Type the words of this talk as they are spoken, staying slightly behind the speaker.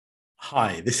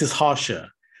Hi, this is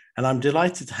Harsha, and I'm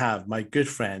delighted to have my good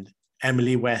friend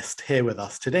Emilie West here with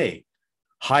us today.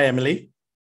 Hi, Emilie.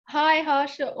 Hi,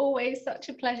 Harsha. Always such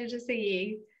a pleasure to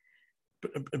see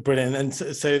Brilliant. And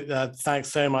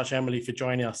thanks so much, Emilie, for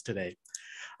joining us today.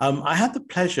 I had the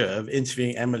pleasure of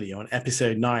interviewing Emilie on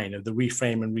episode 9 of the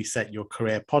Reframe and Reset Your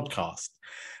Career podcast.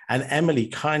 And Emilie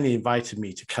kindly invited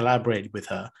me to collaborate with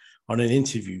her on an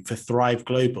interview for Thrive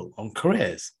Global on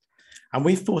careers. And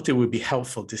we thought it would be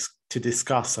helpful to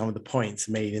discuss some of the points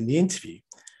made in the interview.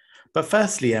 But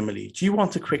firstly, Emilie, do you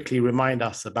want to quickly remind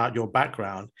us about your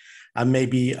background and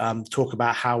maybe talk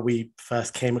about how we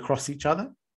first came across each other?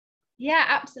 Yeah,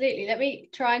 absolutely. Let me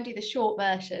try and do the short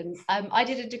version. I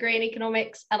did a degree in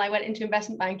economics and I went into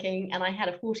investment banking and I had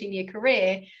a 14-year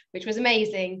career, which was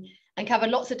amazing and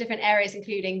covered lots of different areas,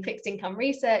 including fixed income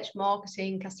research,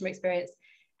 marketing, customer experience.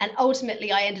 And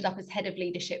ultimately, I ended up as head of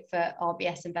leadership for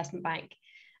RBS Investment Bank.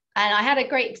 And I had a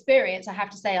great experience, I have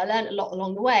to say. I learned a lot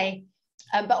along the way.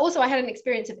 But also I had an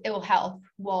experience of ill health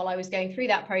while I was going through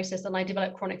that process, and I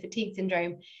developed chronic fatigue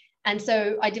syndrome. And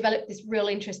so I developed this real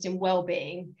interest in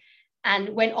well-being and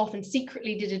went off and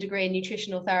secretly did a degree in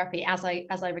nutritional therapy as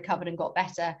I recovered and got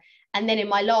better. And then in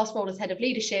my last role as head of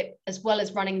leadership, as well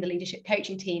as running the leadership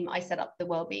coaching team, I set up the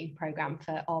well-being program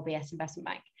for RBS Investment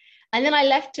Bank. And then I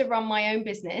left to run my own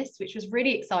business, which was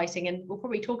really exciting. And we'll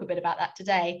probably talk a bit about that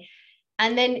today.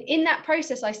 And then in that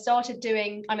process, I started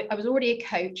doing, I was already a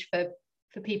coach for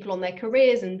people on their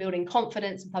careers and building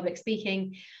confidence and public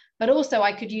speaking, but also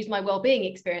I could use my well-being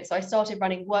experience. So I started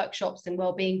running workshops and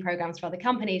well-being programs for other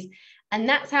companies. And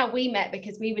that's how we met,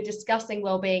 because we were discussing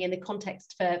well-being in the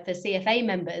context for CFA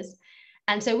members.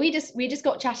 And so we just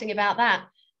got chatting about that.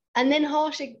 And then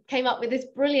Harsha came up with this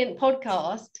brilliant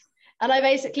podcast, and I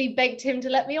basically begged him to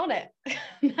let me on it.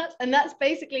 and that's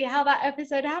basically how that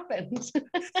episode happened.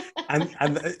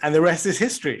 and the rest is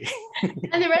history.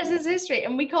 And the rest is history.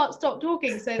 And we can't stop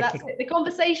talking. So that's it. The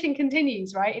conversation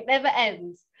continues, right? It never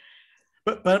ends.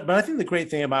 But I think the great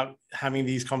thing about having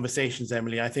these conversations,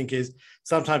 Emilie, I think is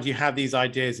sometimes you have these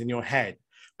ideas in your head,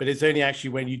 but it's only actually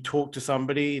when you talk to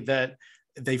somebody that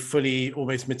they fully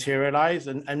almost materialize.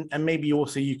 And maybe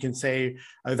also you can say,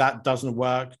 oh, that doesn't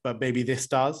work, but maybe this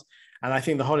does. And I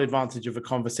think the whole advantage of a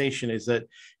conversation is that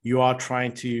you are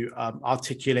trying to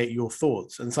articulate your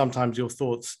thoughts. And sometimes your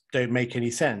thoughts don't make any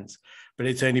sense, but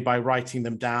it's only by writing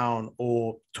them down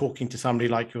or talking to somebody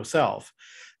like yourself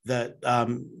that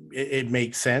it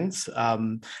makes sense.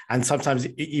 And sometimes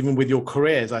even with your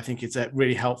careers, I think it's a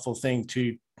really helpful thing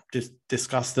to just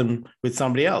discuss them with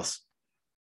somebody else.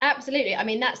 Absolutely. I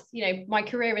mean, that's, my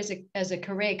career as a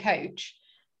career coach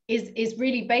is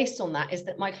really based on that, is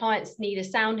that my clients need a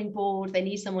sounding board. They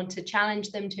need someone to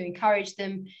challenge them, to encourage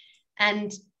them.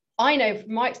 And I know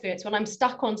from my experience, when I'm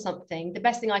stuck on something, the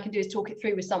best thing I can do is talk it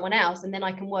through with someone else, and then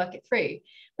I can work it through.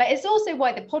 But it's also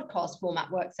why the podcast format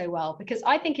works so well, because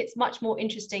I think it's much more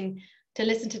interesting to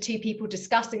listen to two people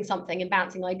discussing something and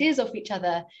bouncing ideas off each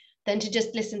other than to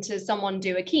just listen to someone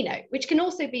do a keynote, which can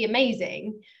also be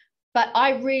amazing. But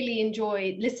I really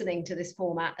enjoy listening to this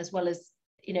format as well as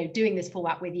doing this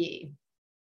format with you.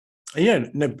 Yeah,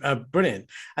 no, brilliant.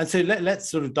 And so let's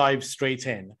sort of dive straight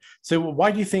in. So why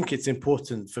do you think it's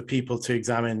important for people to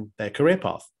examine their career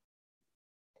path?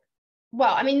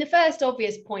 Well, I mean, the first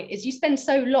obvious point is you spend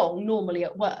so long normally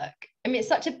at work. I mean, it's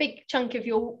such a big chunk of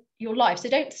your life. So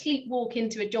don't sleepwalk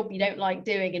into a job you don't like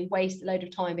doing and waste a load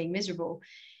of time being miserable.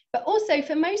 But also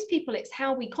for most people, it's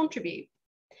how we contribute.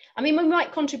 I mean, we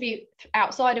might contribute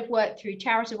outside of work through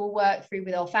charitable work, through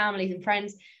with our families and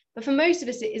friends, but for most of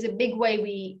us, it is a big way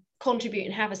we contribute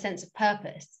and have a sense of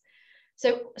purpose.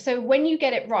 So when you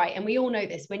get it right, and we all know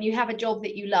this, when you have a job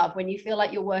that you love, when you feel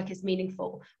like your work is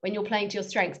meaningful, when you're playing to your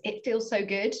strengths, it feels so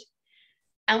good.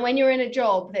 And when you're in a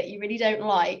job that you really don't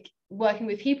like, working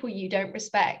with people you don't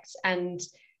respect, and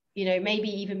maybe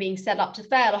even being set up to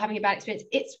fail or having a bad experience,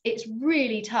 it's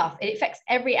really tough. It affects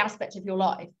every aspect of your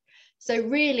life. So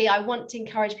really, I want to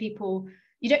encourage people,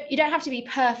 you don't have to be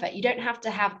perfect. You don't have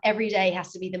to have every day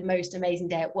has to be the most amazing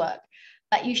day at work,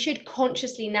 but you should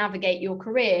consciously navigate your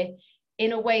career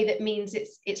in a way that means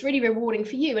it's really rewarding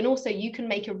for you. And also you can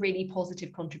make a really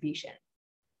positive contribution.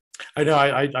 I know,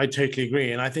 I totally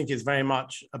agree. And I think it's very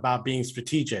much about being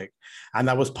strategic. And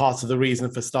that was part of the reason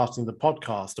for starting the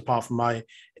podcast, apart from my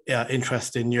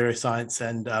interest in neuroscience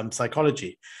and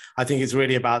psychology. I think it's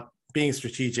really about being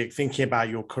strategic, thinking about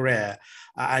your career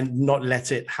and not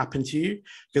let it happen to you.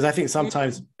 Because I think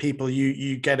sometimes people,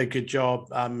 you get a good job,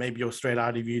 maybe you're straight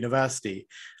out of university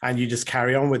and you just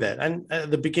carry on with it. And at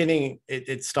the beginning,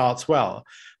 it starts well,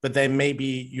 but then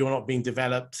maybe you're not being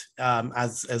developed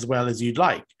as well as you'd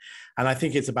like. And I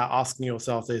think it's about asking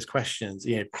yourself those questions.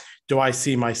 Do I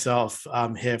see myself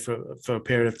here for a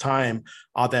period of time?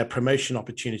 Are there promotion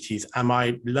opportunities? Am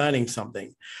I learning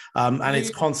something? And it's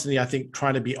constantly, I think,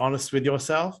 trying to be honest with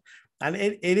yourself. And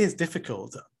it is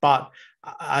difficult, but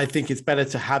I think it's better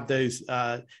to have those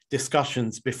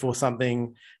discussions before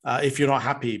something, if you're not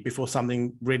happy, before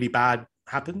something really bad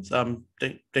happens. Don't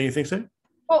you think so?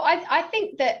 Well, I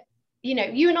think that,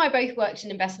 you and I both worked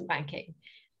in investment banking,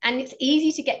 and it's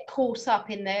easy to get caught up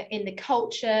in the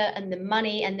culture and the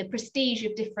money and the prestige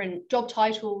of different job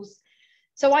titles.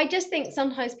 So I just think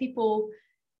sometimes people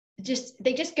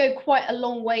they just go quite a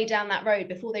long way down that road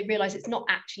before they realize it's not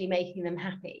actually making them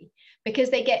happy, because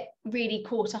they get really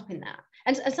caught up in that.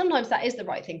 And sometimes that is the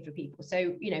right thing for people.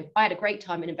 So, I had a great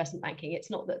time in investment banking.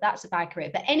 It's not that that's a bad career,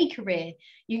 but any career,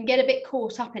 you can get a bit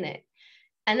caught up in it.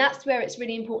 And that's where it's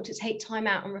really important to take time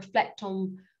out and reflect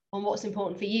on what's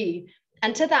important for you.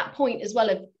 And to that point as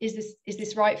well, is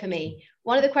this right for me?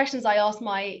 One of the questions I ask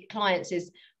my clients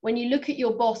is, when you look at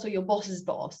your boss or your boss's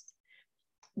boss,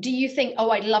 do you think, oh,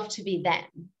 I'd love to be them?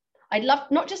 I'd love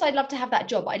to have that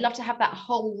job, I'd love to have that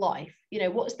whole life.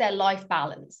 What's their life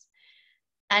balance?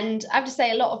 And I have to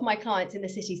say, a lot of my clients in the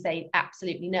city say,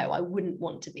 absolutely no, I wouldn't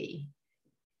want to be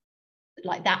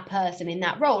like that person in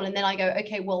that role. And then I go,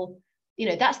 okay, well,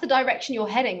 that's the direction you're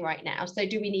heading right now. So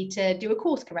do we need to do a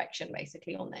course correction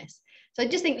basically on this? So I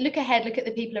just think, look ahead, look at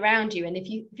the people around you. And if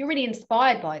you're really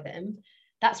inspired by them,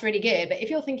 that's really good. But if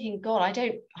you're thinking, God, I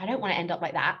don't want to end up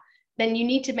like that, then you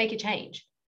need to make a change.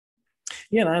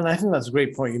 Yeah, and I think that's a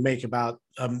great point you make about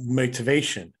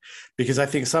motivation, because I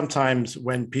think sometimes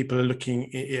when people are looking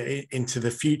into the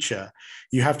future,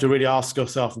 you have to really ask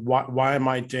yourself, why am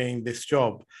I doing this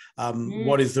job?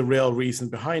 What is the real reason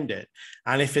behind it?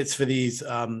 And if it's for these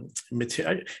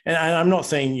material, and I'm not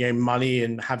saying money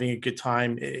and having a good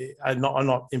time are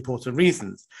not important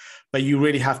reasons, but you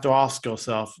really have to ask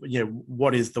yourself,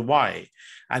 what is the why?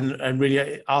 And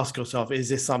really ask yourself, is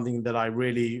this something that I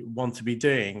really want to be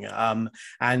doing?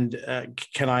 And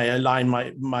can I align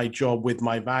my job with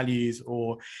my values,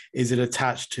 or is it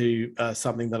attached to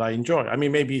something that I enjoy? I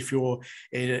mean, maybe if you're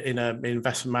in an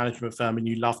investment management firm and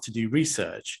you love to do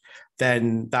research,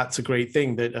 then that's a great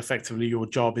thing, that effectively your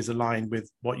job is aligned with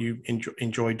what you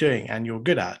enjoy doing and you're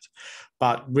good at.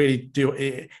 But really,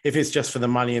 if it's just for the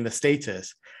money and the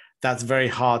status, that's very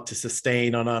hard to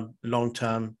sustain on a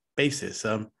long-term basis.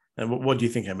 And what do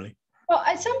you think, Emilie? Well,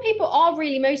 some people are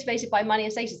really motivated by money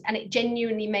and status, and it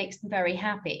genuinely makes them very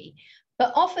happy.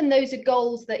 But often those are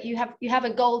goals that you have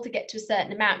a goal to get to a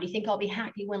certain amount. And you think, I'll be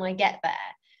happy when I get there.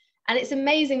 And it's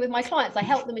amazing with my clients. I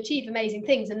help them achieve amazing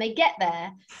things, and they get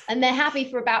there and they're happy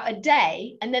for about a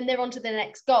day, and then they're on to the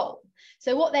next goal.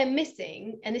 So what they're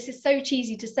missing, and this is so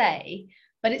cheesy to say,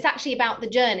 but it's actually about the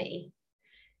journey.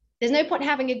 There's no point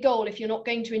having a goal if you're not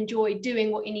going to enjoy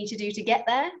doing what you need to do to get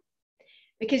there,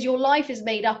 because your life is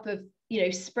made up of,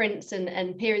 sprints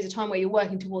and periods of time where you're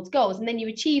working towards goals, and then you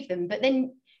achieve them. But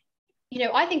then,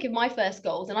 I think of my first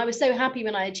goals, and I was so happy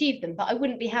when I achieved them, but I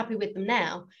wouldn't be happy with them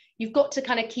now. You've got to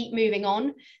kind of keep moving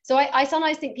on. So I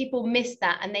sometimes think people miss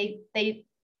that, and they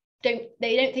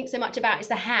don't think so much about is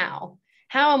the how.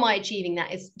 How am I achieving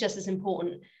that is just as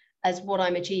important as what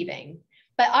I'm achieving.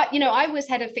 But I was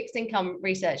head of fixed income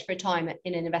research for a time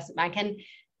in an investment bank, and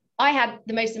I had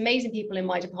the most amazing people in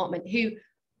my department who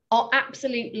are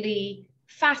absolutely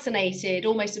fascinated,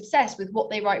 almost obsessed with what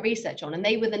they write research on. And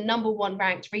they were the #1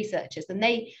 ranked researchers, and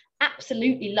they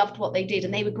absolutely loved what they did,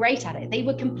 and they were great at it. They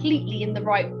were completely in the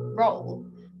right role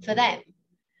for them.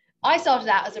 I started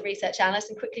out as a research analyst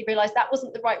and quickly realized that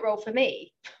wasn't the right role for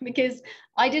me, because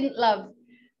I didn't love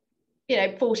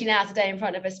 14 hours a day in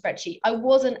front of a spreadsheet. I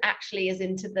wasn't actually as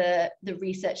into the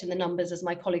research and the numbers as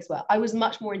my colleagues were. I was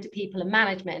much more into people and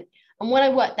management. And when I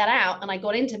worked that out and I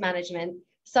got into management,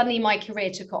 suddenly my career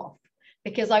took off,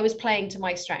 because I was playing to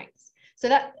my strengths. So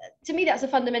that, to me, that's a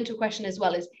fundamental question as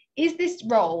well, is this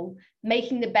role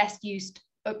making the best use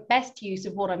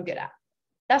of what I'm good at?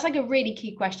 That's like a really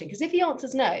key question, because if the answer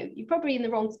is no, you're probably in the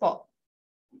wrong spot.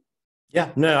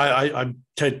 Yeah, no, I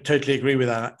totally agree with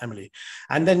that, Emilie.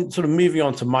 And then sort of moving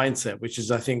on to mindset, which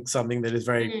is, I think, something that is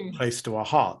very close to our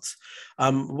hearts.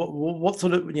 What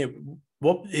sort of,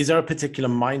 what is there a particular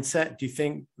mindset, do you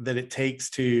think, that it takes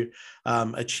to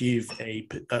achieve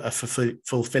a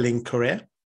fulfilling career?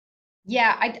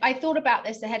 Yeah, I thought about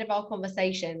this ahead of our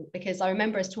conversation, because I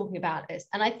remember us talking about this.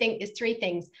 And I think there's 3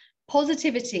 things: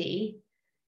 positivity,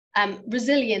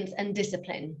 resilience, and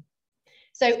discipline.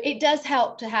 So it does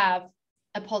help to have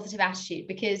a positive attitude,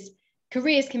 because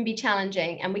careers can be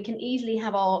challenging and we can easily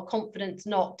have our confidence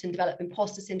knocked and develop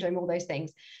imposter syndrome, all those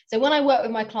things. So when I work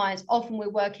with my clients, often we're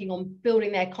working on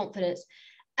building their confidence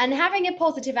and having a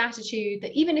positive attitude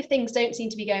that even if things don't seem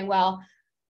to be going well,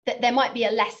 that there might be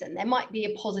a lesson, there might be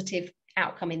a positive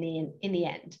outcome in the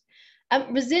end.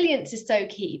 Resilience is so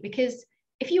key, because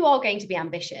if you are going to be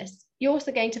ambitious, you're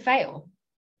also going to fail.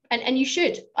 And you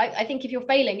should. I think if you're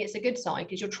failing, it's a good sign,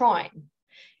 because you're trying.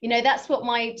 You know, that's what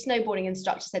my snowboarding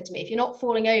instructor said to me. If you're not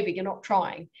falling over, you're not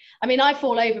trying. I mean, I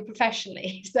fall over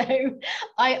professionally, so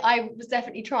I was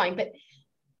definitely trying, but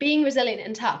being resilient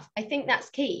and tough, I think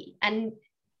that's key. And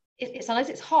sometimes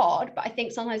it's hard, but I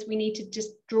think sometimes we need to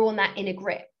just draw on that inner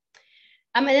grip.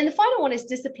 And then the final one is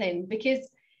discipline, because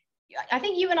I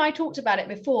think you and I talked about it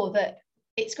before, that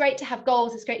it's great to have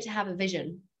goals, it's great to have a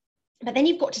vision, but then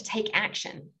you've got to take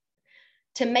action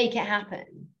to make it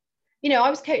happen. You know, I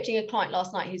was coaching a client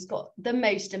last night who's got the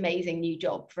most amazing new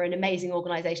job for an amazing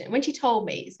organization. And when she told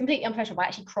me, it's completely unprofessional, but I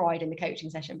actually cried in the coaching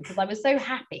session because I was so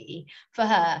happy for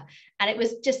her. And it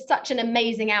was just such an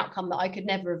amazing outcome that I could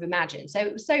never have imagined. So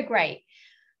it was so great.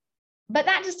 But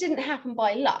that just didn't happen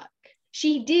by luck.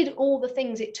 She did all the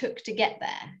things it took to get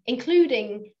there,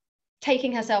 including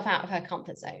taking herself out of her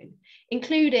comfort zone,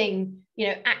 including, you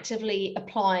know, actively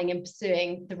applying and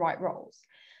pursuing the right roles.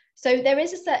 So there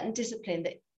is a certain discipline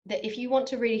that if you want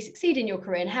to really succeed in your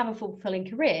career and have a fulfilling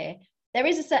career, there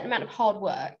is a certain amount of hard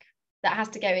work that has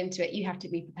to go into it. You have to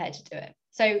be prepared to do it.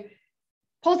 So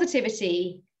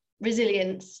positivity,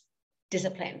 resilience,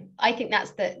 discipline. I think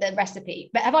that's the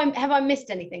recipe. But have I missed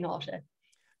anything, Harsha?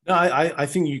 No, I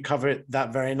think you cover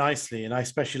that very nicely. And I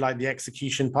especially like the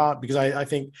execution part, because I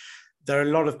think there are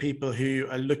a lot of people who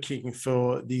are looking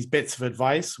for these bits of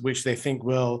advice, which they think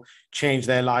will change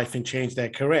their life and change their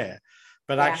career.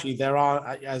 But actually, there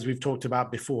are, as we've talked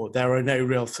about before, there are no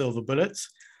real silver bullets.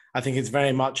 I think it's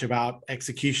very much about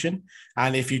execution.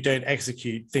 And if you don't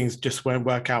execute, things just won't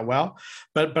work out well.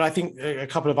 But I think a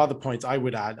couple of other points I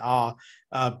would add are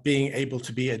being able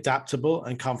to be adaptable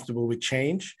and comfortable with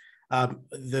change.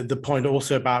 The point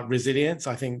also about resilience,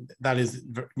 I think that is,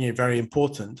 you know, very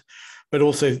important. But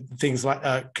also things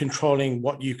like controlling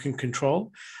what you can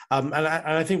control. And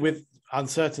I think with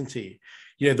uncertainty,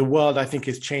 you know, the world, I think,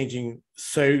 is changing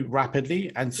so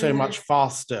rapidly and so much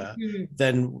faster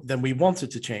than we want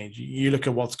it to change. You look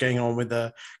at what's going on with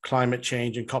the climate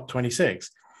change and COP26,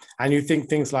 and you think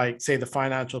things like, say, the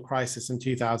financial crisis in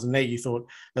 2008, you thought,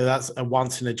 oh, that's a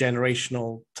once in a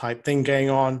generational type thing going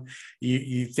on.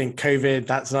 You think COVID,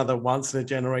 that's another once in a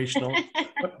generational.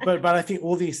 but I think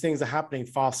all these things are happening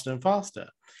faster and faster.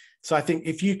 So I think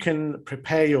if you can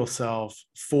prepare yourself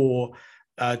for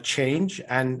change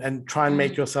and try and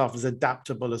make yourself as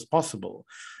adaptable as possible.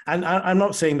 And I'm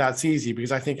not saying that's easy,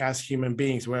 because I think as human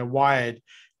beings, we're wired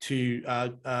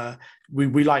to,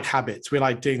 we like habits. We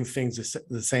like doing things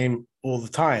the same all the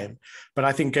time. But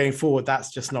I think going forward,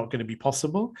 that's just not going to be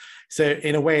possible. So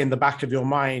in a way, in the back of your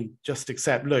mind, just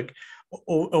accept, look,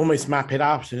 almost map it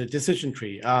out in a decision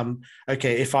tree.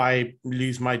 Okay, if I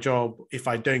lose my job, if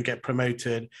I don't get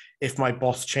promoted, if my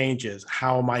boss changes,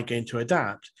 how am I going to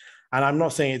adapt? And I'm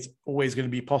not saying it's always going to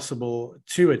be possible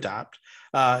to adapt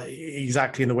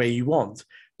exactly in the way you want.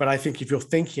 But I think if you're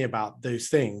thinking about those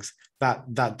things,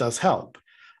 that does help.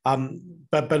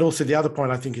 But also the other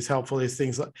point I think is helpful is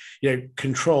things like, you know,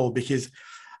 control, because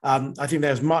I think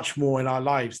there's much more in our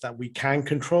lives that we can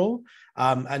control.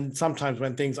 And sometimes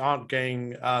when things aren't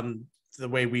going the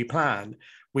way we planned,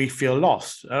 we feel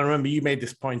lost. And I remember you made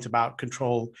this point about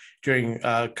control during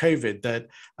COVID, that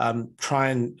try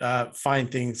and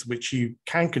find things which you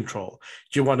can control.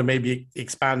 Do you want to maybe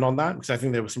expand on that? Because I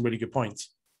think there were some really good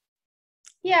points.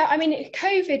 Yeah, I mean,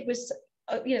 COVID was,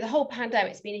 you know, the whole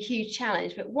pandemic's been a huge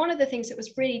challenge. But one of the things that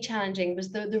was really challenging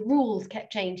was the rules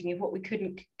kept changing of what we could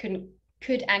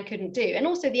and couldn't do. And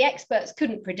also the experts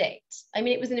couldn't predict. I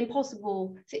mean, it was an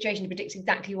impossible situation to predict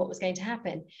exactly what was going to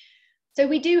happen. So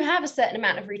we do have a certain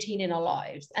amount of routine in our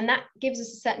lives, and that gives us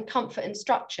a certain comfort and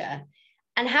structure.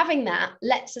 And having that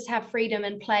lets us have freedom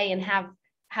and play and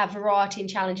have variety and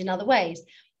challenge in other ways.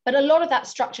 But a lot of that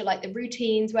structure, like the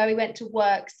routines where we went to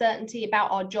work, certainty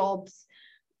about our jobs,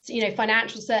 you know,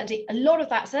 financial certainty, a lot of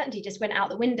that certainty just went out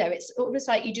the window. It's almost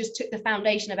like you just took the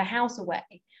foundation of a house away.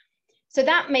 So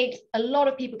that made a lot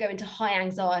of people go into high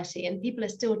anxiety, and people are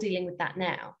still dealing with that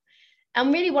now.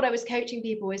 And really what I was coaching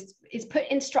people is put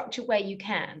in structure where you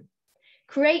can.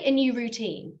 Create a new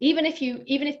routine, even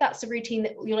if that's a routine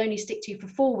that you'll only stick to for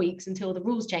 4 weeks until the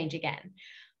rules change again.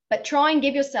 But try and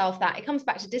give yourself that. It comes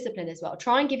back to discipline as well.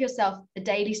 Try and give yourself a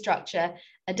daily structure,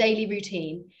 a daily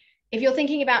routine. If you're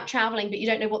thinking about traveling, but you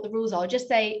don't know what the rules are, just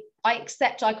say, I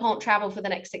accept I can't travel for the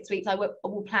next 6 weeks. I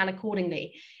will plan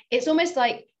accordingly. It's almost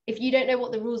like if you don't know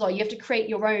what the rules are, you have to create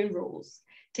your own rules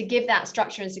to give that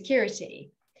structure and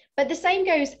security. But the same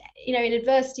goes, in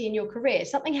adversity in your career.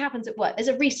 Something happens at work, there's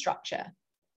a restructure.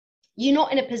 You're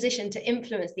not in a position to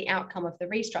influence the outcome of the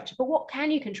restructure, but what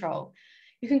can you control?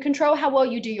 You can control how well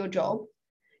you do your job.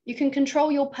 You can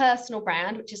control your personal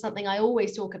brand, which is something I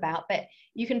always talk about, but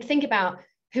you can think about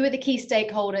who are the key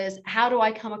stakeholders? How do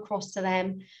I come across to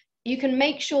them? You can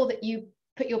make sure that you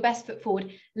put your best foot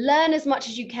forward, learn as much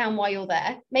as you can while you're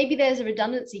there. Maybe there's a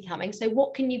redundancy coming. So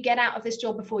what can you get out of this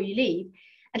job before you leave?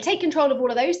 And take control of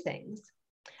all of those things.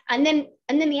 And then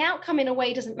the outcome in a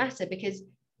way doesn't matter, because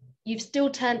you've still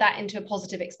turned that into a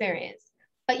positive experience.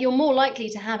 But you're more likely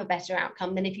to have a better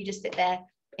outcome than if you just sit there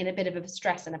in a bit of a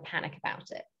stress and a panic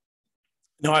about it.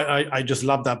 No, I just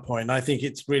love that point. I think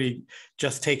it's really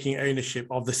just taking ownership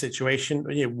of the situation,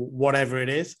 whatever it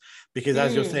is, because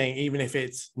as you're saying, even if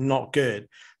it's not good,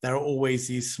 there are always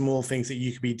these small things that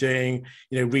you could be doing,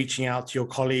 reaching out to your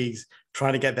colleagues,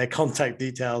 trying to get their contact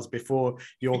details before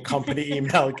your company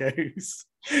email goes.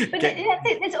 But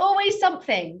there's always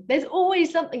something. There's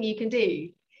always something you can do.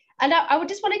 And I would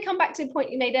just want to come back to a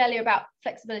point you made earlier about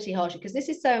flexibility, Harsha, because this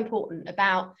is so important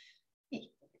about,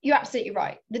 you're absolutely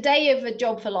right. The day of a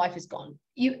job for life is gone.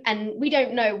 And we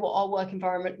don't know what our work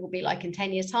environment will be like in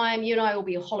 10 years' time. You and I will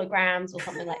be holograms or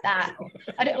something like that.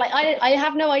 I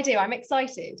have no idea. I'm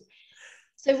excited.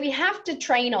 So we have to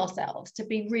train ourselves to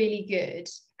be really good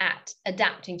at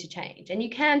adapting to change. And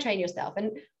you can train yourself.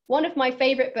 And one of my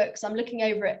favorite books, I'm looking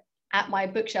over it at my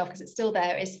bookshelf because it's still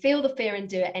there, is Feel the Fear and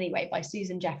Do It Anyway by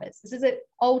Susan Jeffers. This is an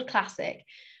old classic.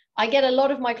 I get a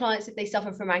lot of my clients, if they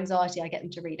suffer from anxiety, I get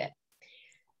them to read it.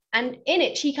 And in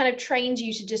it, she kind of trains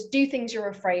you to just do things you're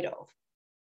afraid of.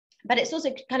 But it's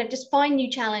also kind of just find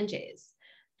new challenges.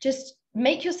 Just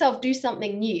make yourself do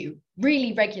something new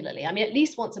really regularly. I mean, at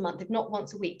least once a month, if not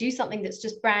once a week, do something that's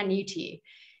just brand new to you.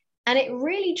 And it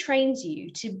really trains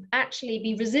you to actually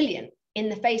be resilient in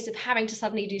the face of having to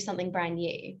suddenly do something brand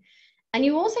new. And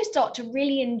you also start to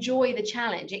really enjoy the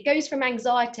challenge. It goes from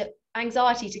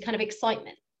anxiety to kind of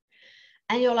excitement.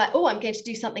 And you're like, oh, I'm going to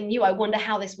do something new. I wonder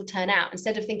how this will turn out,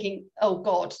 instead of thinking, oh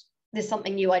God, there's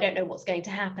something new. I don't know what's going to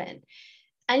happen.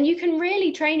 And you can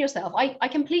really train yourself. I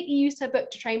completely used her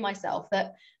book to train myself,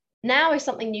 that now if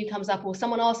something new comes up or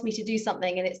someone asks me to do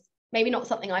something and it's maybe not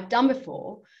something I've done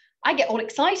before, I get all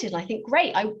excited. I think,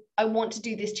 great, I want to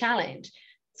do this challenge.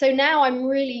 So now I'm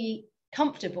really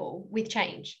comfortable with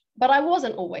change, but I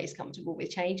wasn't always comfortable with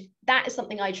change. That is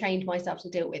something I trained myself to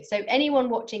deal with. So anyone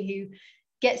watching who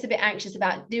gets a bit anxious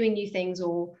about doing new things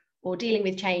or dealing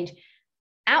with change,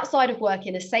 outside of work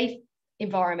in a safe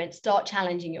environment, start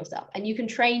challenging yourself, and you can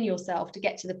train yourself to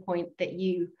get to the point that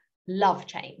you love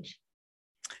change.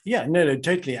 Yeah, no,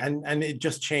 totally. And it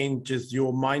just changes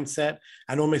your mindset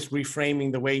and almost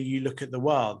reframing the way you look at the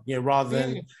world, rather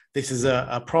than this is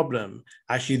a problem,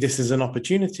 actually, this is an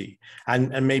opportunity.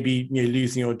 And maybe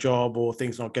losing your job or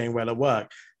things not going well at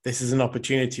work, this is an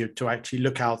opportunity to actually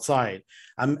look outside.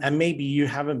 And maybe you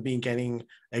haven't been getting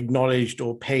acknowledged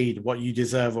or paid what you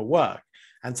deserve at work.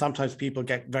 And sometimes people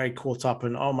get very caught up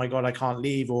in, oh my God, I can't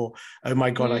leave, or oh my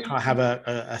God, I can't have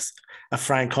a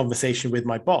frank conversation with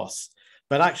my boss.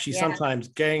 But actually, sometimes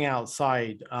going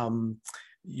outside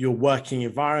your working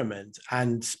environment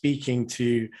and speaking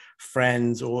to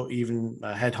friends or even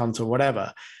a headhunter or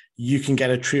whatever, you can get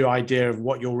a true idea of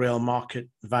what your real market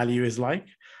value is like.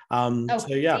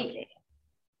 Completely.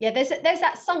 Yeah, there's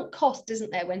that sunk cost,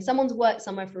 isn't there? When someone's worked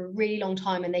somewhere for a really long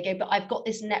time and they go, but I've got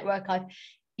this network, I've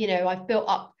built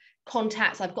up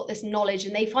contacts, I've got this knowledge,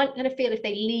 and they kind of feel if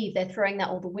they leave, they're throwing that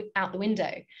all out the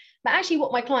window. But actually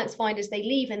what my clients find is they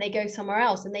leave and they go somewhere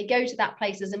else, and they go to that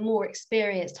place as a more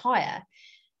experienced hire.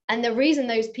 And the reason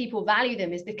those people value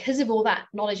them is because of all that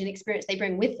knowledge and experience they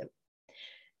bring with them.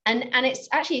 And it's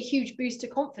actually a huge boost to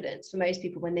confidence for most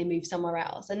people when they move somewhere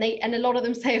else. And a lot of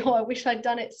them say, oh, I wish I'd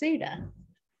done it sooner.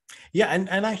 Yeah, and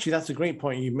actually that's a great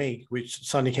point you make, which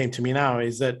suddenly came to me now,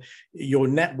 is that your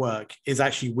network is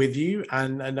actually with you.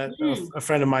 And a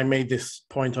friend of mine made this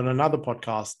point on another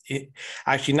podcast.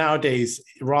 Actually nowadays,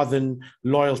 rather than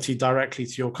loyalty directly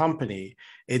to your company,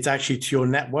 it's actually to your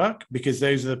network, because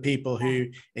those are the people who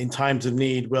in times of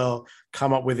need will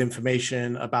come up with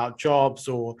information about jobs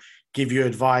or give you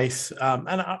advice.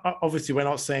 And obviously we're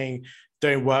not saying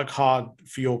don't work hard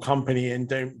for your company and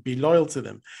don't be loyal to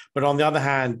them. But on the other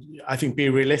hand, I think be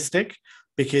realistic,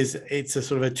 because it's a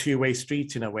sort of a two-way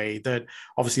street in a way, that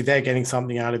obviously they're getting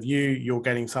something out of you, you're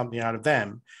getting something out of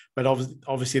them. But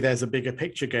obviously there's a bigger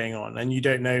picture going on, and you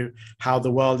don't know how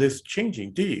the world is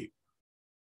changing, do you?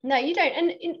 No, you don't.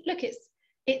 And look, it's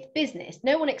business.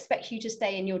 No one expects you to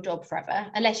stay in your job forever,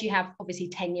 unless you have obviously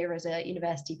tenure as a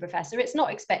university professor. It's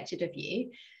not expected of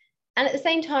you. And at the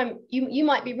same time, you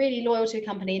might be really loyal to a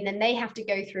company, and then they have to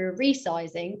go through a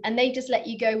resizing, and they just let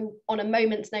you go on a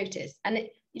moment's notice. And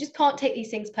you just can't take these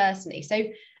things personally. So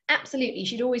absolutely, you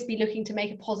should always be looking to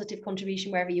make a positive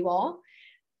contribution wherever you are.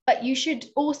 But you should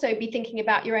also be thinking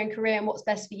about your own career and what's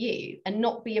best for you, and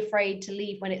not be afraid to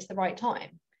leave when it's the right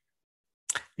time.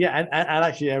 Yeah, and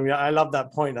actually, I love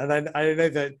that point. And I know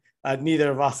that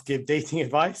neither of us give dating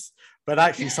advice, but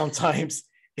actually sometimes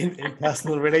in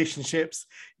personal relationships,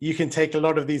 you can take a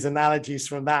lot of these analogies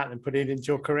from that and put it into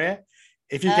your career.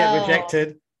 If you get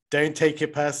rejected, don't take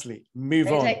it personally. Move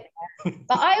on.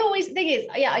 But I always think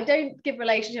I don't give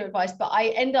relationship advice, but I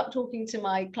end up talking to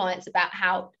my clients about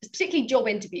how, particularly job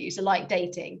interviews are like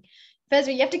dating. First of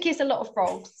all, you have to kiss a lot of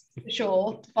frogs, for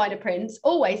sure, to find a prince,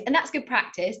 always. And that's good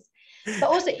practice. But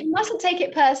also, you mustn't take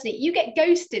it personally. You get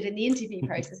ghosted in the interview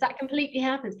process. That completely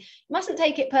happens. You mustn't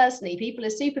take it personally. People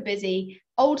are super busy.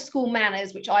 Old school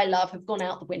manners, which I love, have gone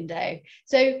out the window.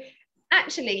 So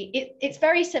actually, it's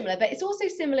very similar, but it's also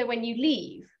similar when you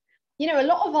leave. You know, a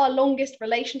lot of our longest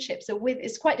relationships are with,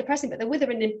 it's quite depressing, but they're with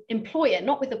an employer,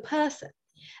 not with a person.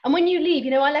 And when you leave,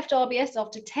 you know, I left RBS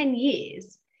after 10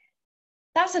 years.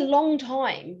 That's a long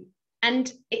time.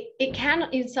 And it can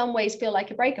in some ways feel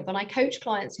like a breakup. And I coach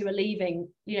clients who are leaving,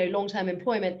 you know, long-term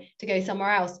employment to go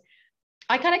somewhere else.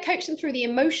 I kind of coach them through the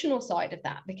emotional side of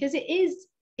that, because it is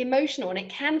emotional and it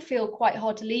can feel quite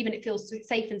hard to leave, and it feels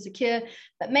safe and secure.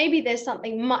 But maybe there's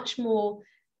something much more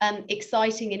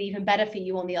exciting and even better for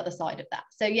you on the other side of that.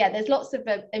 So yeah, there's lots of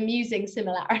amusing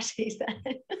similarities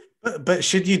there. But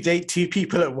should you date two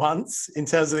people at once in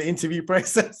terms of the interview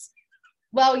process?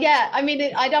 Well, yeah, I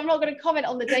mean, I'm not going to comment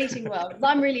on the dating world, because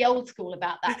I'm really old school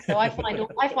about that. So I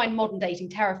find modern dating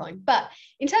terrifying. But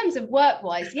in terms of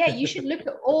work-wise, yeah, you should look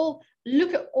at all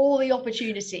the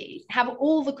opportunities, have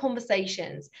all the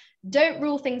conversations. Don't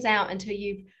rule things out until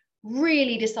you've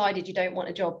really decided you don't want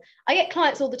a job. I get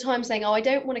clients all the time saying, "Oh, I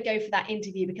don't want to go for that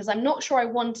interview because I'm not sure I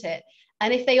want it.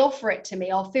 And if they offer it to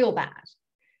me, I'll feel bad."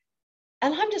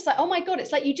 And I'm just like, oh my God,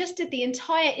 it's like you just did the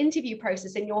entire interview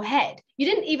process in your head. You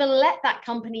didn't even let that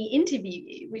company interview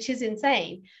you, which is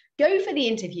insane. Go for the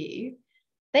interview.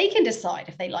 They can decide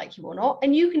if they like you or not,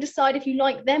 and you can decide if you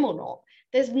like them or not.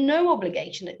 There's no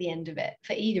obligation at the end of it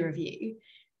for either of you.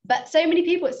 But so many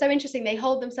people, it's so interesting, they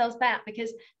hold themselves back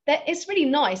because it's really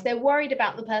nice. They're worried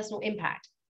about the personal impact.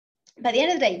 But at the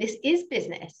end of the day, this is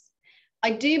business.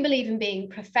 I do believe in being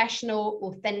professional,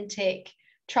 authentic,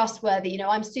 trustworthy. You know,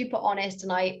 I'm super honest,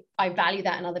 and I value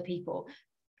that in other people.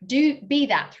 Do be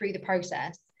that through the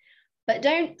process, but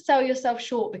don't sell yourself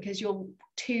short because you're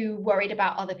too worried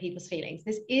about other people's feelings.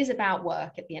 This is about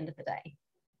work at the end of the day.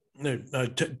 No,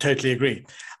 totally agree.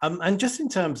 And just in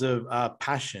terms of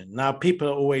passion, now people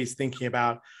are always thinking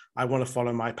about, I want to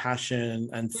follow my passion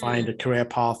and find a career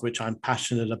path which I'm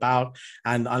passionate about.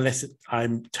 And unless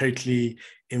I'm totally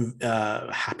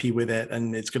happy with it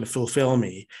and it's going to fulfill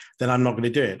me, then I'm not going to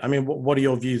do it. I mean, what are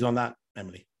your views on that,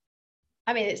 Emilie?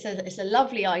 I mean, it's a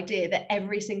lovely idea that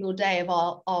every single day of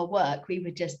our work, we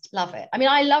would just love it. I mean,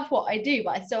 I love what I do,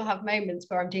 but I still have moments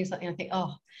where I'm doing something and I think,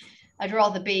 oh, I'd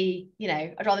rather be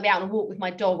out on a walk with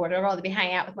my dog, or I'd rather be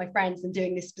hanging out with my friends than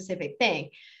doing this specific thing.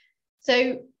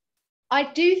 So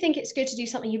I do think it's good to do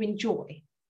something you enjoy.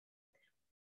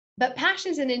 But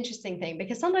passion is an interesting thing,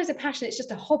 because sometimes a passion, it's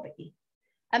just a hobby.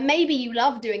 And maybe you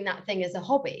love doing that thing as a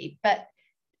hobby, but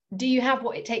do you have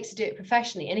what it takes to do it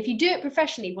professionally? And if you do it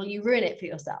professionally, will you ruin it for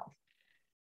yourself?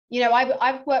 You know,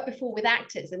 I've worked before with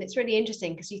actors, and it's really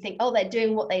interesting because you think, oh, they're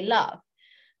doing what they love.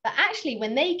 But actually,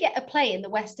 when they get a play in the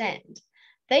West End,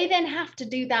 they then have to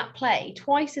do that play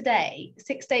twice a day,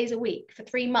 6 days a week for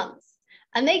 3 months.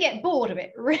 And they get bored of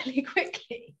it really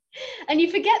quickly. And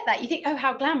you forget that. You think, oh,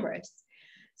 how glamorous.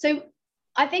 So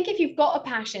I think if you've got a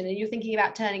passion and you're thinking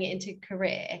about turning it into a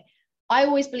career, I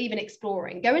always believe in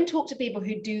exploring. Go and talk to people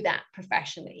who do that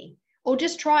professionally, or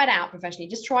just try it out professionally.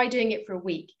 Just try doing it for a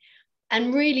week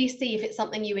and really see if it's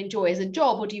something you enjoy as a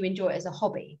job, or do you enjoy it as a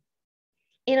hobby?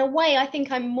 In a way, I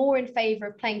think I'm more in favor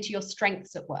of playing to your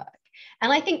strengths at work.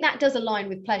 And I think that does align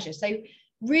with pleasure. So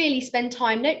really spend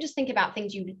time, don't just think about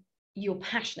things you're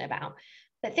passionate about,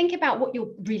 but think about what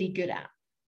you're really good at.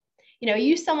 You know, are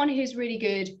you someone who's really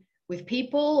good with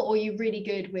people, or are you really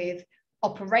good with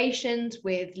operations,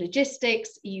 with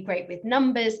logistics? Are you great with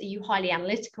numbers? Are you highly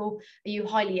analytical? Are you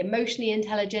highly emotionally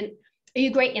intelligent? Are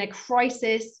you great in a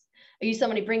crisis? Are you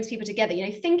someone who brings people together? You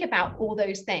know, think about all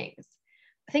those things.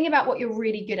 Think about what you're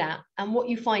really good at and what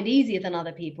you find easier than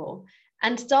other people,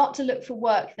 and start to look for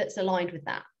work that's aligned with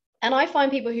that. And I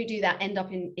find people who do that end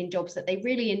up in jobs that they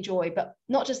really enjoy, but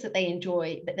not just that they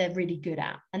enjoy, but they're really good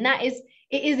at. And it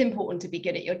is important to be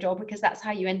good at your job, because that's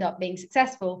how you end up being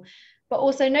successful. But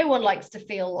also, no one likes to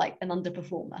feel like an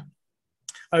underperformer.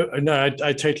 Oh, no,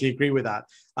 I totally agree with that.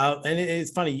 And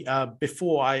it's funny,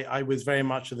 before I was very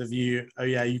much of the view, oh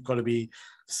yeah, you've got to be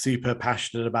super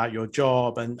passionate about your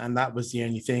job, and that was the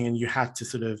only thing, and you had to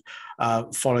sort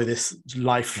of follow this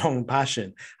lifelong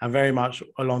passion, and very much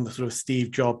along the sort of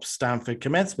Steve Jobs Stanford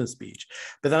commencement speech.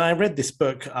 But then I read this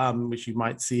book, which you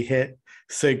might see here,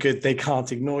 So Good They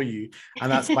Can't Ignore You,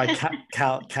 and that's by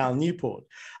Cal Newport.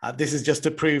 This is just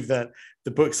to prove that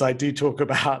the books I do talk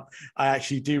about, I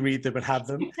actually do read them and have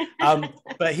them.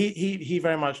 But he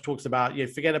very much talks about,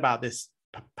 forget about this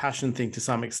passion thing to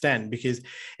some extent, because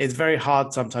it's very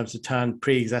hard sometimes to turn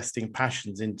pre-existing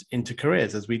passions into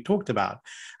careers, as we talked about,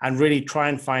 and really try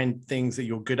and find things that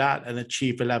you're good at and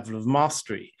achieve a level of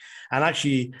mastery. And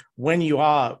actually, when you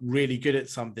are really good at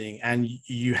something and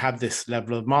you have this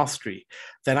level of mastery,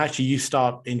 then actually you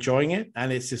start enjoying it,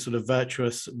 and it's this sort of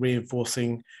virtuous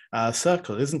reinforcing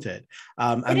circle, isn't it?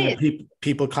 And then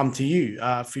people come to you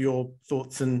for your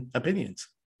thoughts and opinions.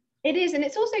 It is. And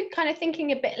it's also kind of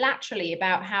thinking a bit laterally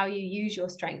about how you use your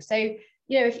strengths. So,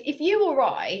 if you or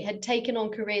I had taken on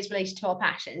careers related to our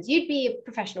passions, you'd be a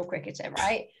professional cricketer,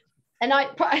 right? And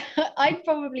I'd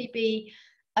probably be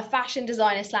a fashion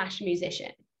designer /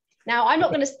 musician. Now, I'm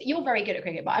not going to, you're very good at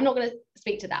cricket, but I'm not going to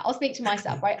speak to that. I'll speak to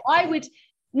myself, right? I would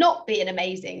not be an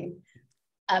amazing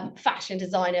fashion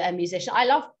designer and musician. I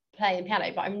love playing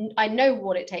piano, but I know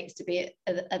what it takes to be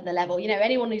at the level.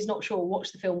 Anyone who's not sure,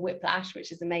 watch the film Whiplash,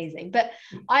 which is amazing. But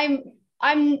I'm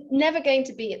never going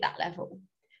to be at that level,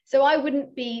 so I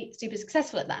wouldn't be super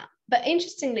successful at that. But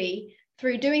interestingly,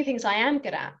 through doing things I am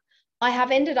good at, I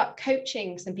have ended up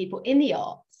coaching some people in the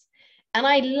arts, and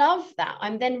I love that.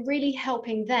 I'm then really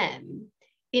helping them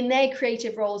in their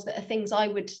creative roles that are things I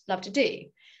would love to do.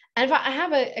 And in fact, I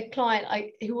have a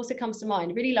client who also comes to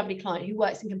mind, a really lovely client who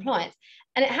works in compliance.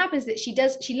 And it happens that she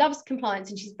loves compliance,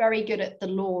 and she's very good at the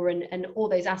law and all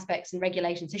those aspects and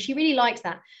regulations. So she really likes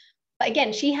that. But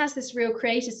again, she has this real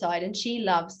creative side, and she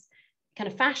loves kind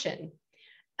of fashion.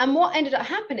 And what ended up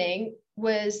happening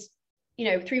was,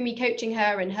 through me coaching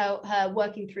her and her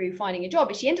working through finding a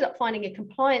job, she ended up finding a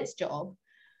compliance job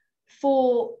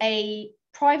for a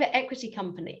private equity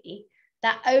company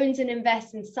that owns and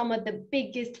invests in some of the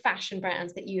biggest fashion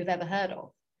brands that you have ever heard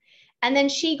of. And then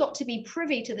she got to be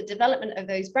privy to the development of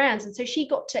those brands. And so she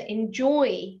got to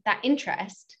enjoy that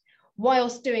interest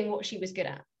whilst doing what she was good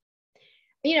at.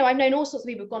 I've known all sorts of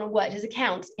people who've gone and worked as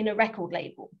accounts in a record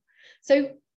label.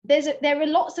 So there are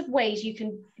lots of ways you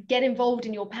can get involved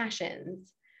in your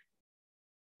passions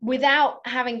without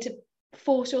having to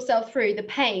force yourself through the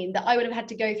pain that I would have had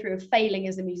to go through of failing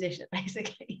as a musician,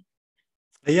 basically.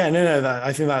 Yeah, no,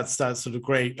 I think that's sort of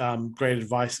great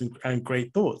advice and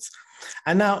great thoughts.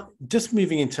 And now, just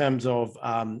moving in terms of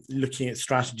looking at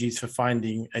strategies for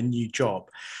finding a new job,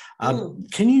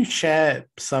 can you share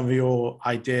some of your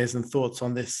ideas and thoughts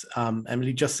on this,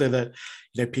 Emilie, just so that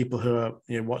people who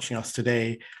are watching us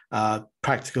today,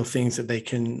 practical things that they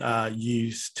can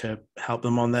use to help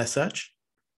them on their search?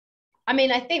 I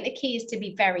mean, I think the key is to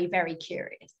be very, very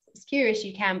curious. As curious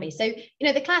you can be. So,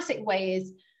 the classic way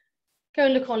is go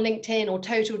and look on LinkedIn or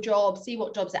Total Jobs, see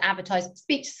what jobs are advertised,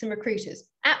 speak to some recruiters.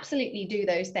 Absolutely do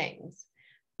those things.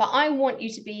 But I want you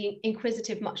to be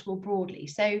inquisitive much more broadly.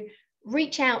 So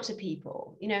reach out to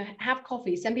people, have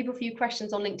coffee, send people a few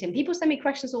questions on LinkedIn. People send me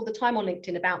questions all the time on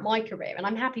LinkedIn about my career, and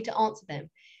I'm happy to answer them.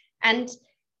 And,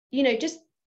 just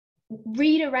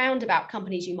read around about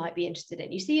companies you might be interested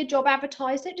in. You see a job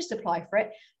advertised, don't just apply for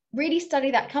it. Really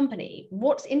study that company.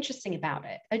 What's interesting about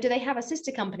it? Or do they have a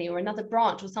sister company or another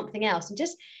branch or something else? And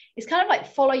it's kind of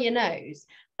like follow your nose,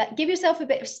 but give yourself a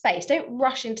bit of space. Don't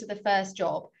rush into the first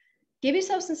job. Give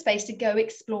yourself some space to go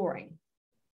exploring,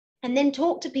 and then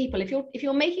talk to people. If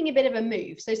you're making a bit of a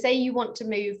move, so say you want to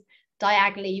move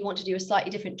diagonally, you want to do a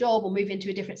slightly different job or move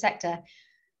into a different sector,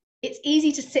 it's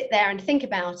easy to sit there and think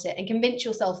about it and convince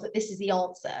yourself that this is the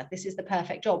answer, this is the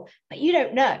perfect job, but you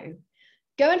don't know.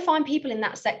 Go and find people in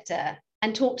that sector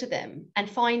and talk to them and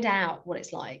find out what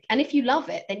it's like. And if you love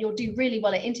it, then you'll do really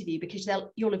well at interview, because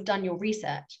you'll have done your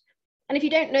research. And if you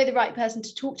don't know the right person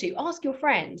to talk to, ask your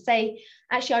friend. Say,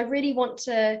 actually, I really want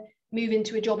to move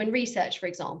into a job in research, for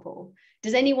example.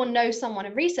 Does anyone know someone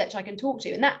in research I can talk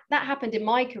to? And that happened in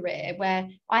my career, where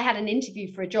I had an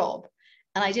interview for a job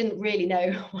and I didn't really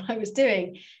know what I was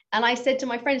doing. And I said to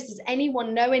my friends, does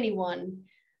anyone know anyone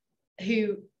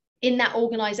who in that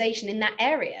organization, in that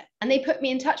area? And they put me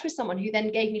in touch with someone who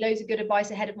then gave me loads of good advice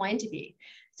ahead of my interview.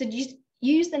 So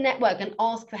use the network and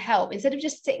ask for help instead of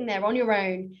just sitting there on your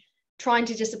own, trying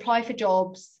to just apply for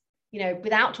jobs,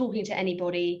 without talking to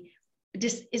anybody.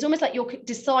 It's almost like you're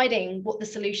deciding what the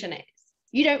solution is.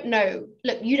 You don't know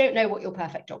what your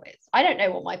perfect job is. I don't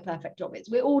know what my perfect job is.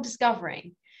 We're all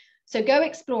discovering. So go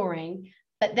exploring,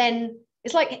 but then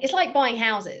it's like buying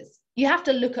houses. You have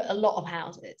to look at a lot of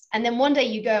houses. And then one day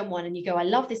you go in one and you go, I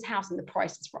love this house and the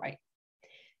price is right.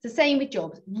 It's the same with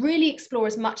jobs. Really explore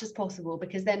as much as possible,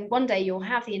 because then one day you'll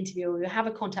have the interview or you'll have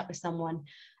a contact with someone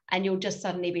and you'll just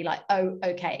suddenly be like, oh,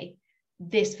 okay,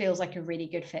 this feels like a really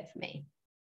good fit for me.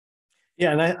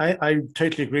 Yeah, and I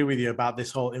totally agree with you about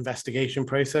this whole investigation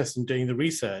process and doing the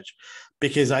research,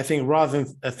 because I think rather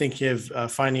than thinking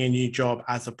of finding a new job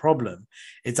as a problem,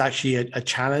 it's actually a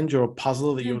challenge or a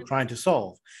puzzle that you're trying to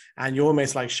solve. And you're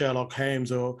almost like Sherlock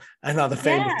Holmes or another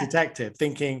famous detective,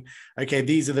 thinking, okay,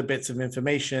 these are the bits of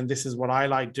information. This is what I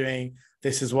like doing.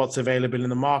 This is what's available in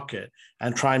the market,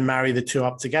 and try and marry the two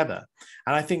up together.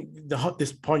 And I think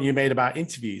this point you made about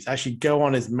interviews, actually go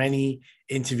on as many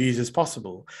interviews as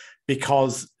possible,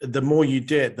 because the more you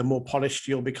do it, the more polished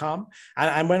you'll become.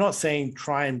 And we're not saying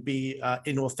try and be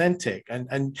inauthentic,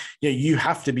 and you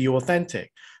have to be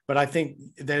authentic. But I think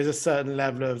there's a certain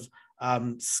level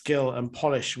of skill and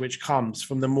polish which comes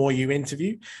from the more you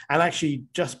interview. And actually,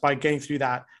 just by going through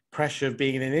that pressure of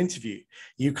being in an interview,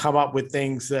 you come up with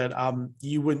things that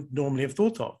you wouldn't normally have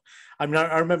thought of. I mean,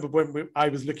 I remember when I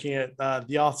was looking at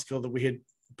the article that we had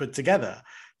put together,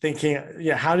 thinking,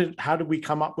 how did we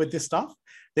come up with this stuff?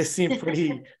 This seemed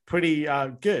pretty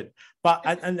good. But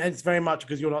and it's very much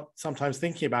because you're not sometimes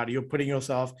thinking about it. You're putting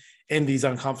yourself in these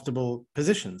uncomfortable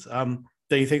positions.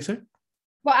 Do you think so?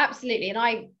 Well, absolutely. And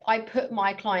I put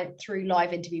my client through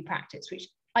live interview practice, which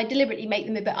I deliberately make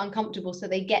them a bit uncomfortable so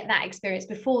they get that experience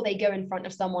before they go in front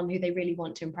of someone who they really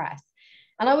want to impress.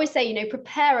 And I always say,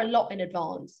 prepare a lot in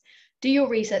advance. Do your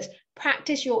research,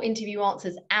 practice your interview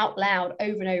answers out loud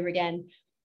over and over again.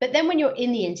 But then when you're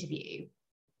in the interview,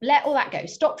 let all that go.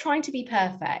 Stop trying to be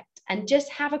perfect and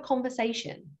just have a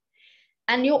conversation.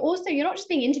 And you're not just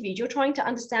being interviewed, you're trying to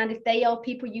understand if they are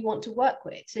people you want to work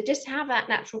with. So just have that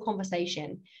natural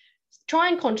conversation. Try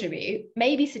and contribute,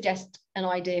 maybe suggest an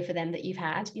idea for them that you've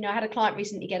had. I had a client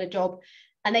recently get a job,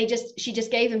 and she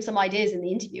just gave them some ideas in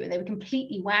the interview, and they were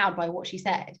completely wowed by what she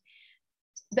said.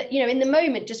 But, in the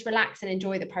moment, just relax and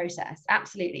enjoy the process.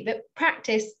 Absolutely. But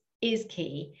practice is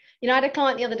key. I had a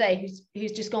client the other day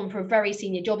who's just gone for a very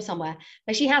senior job somewhere,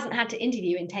 but she hasn't had to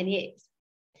interview in 10 years.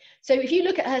 So if you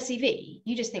look at her CV,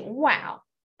 you just think, wow,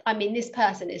 I mean, this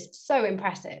person is so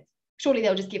impressive. Surely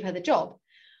they'll just give her the job.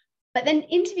 But then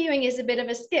interviewing is a bit of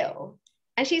a skill,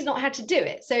 and she's not had to do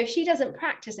it. So if she doesn't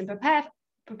practice and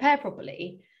prepare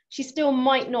properly, she still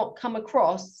might not come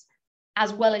across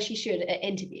as well as she should at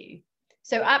interview.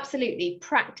 So absolutely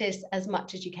practice as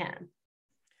much as you can.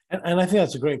 And I think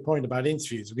that's a great point about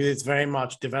interviews, because it's very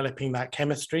much developing that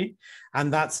chemistry,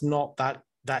 and that's not that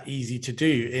easy to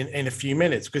do in a few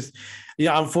minutes, because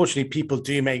unfortunately people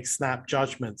do make snap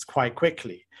judgments quite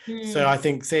quickly. So I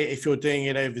think, say, if you're doing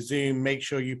it over Zoom, make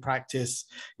sure you practice,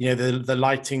 the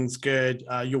lighting's good,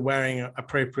 you're wearing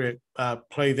appropriate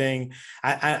clothing,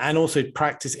 and also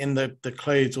practice in the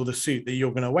clothes or the suit that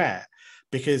you're going to wear.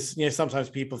 Because sometimes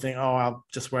people think, oh, I'll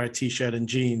just wear a t-shirt and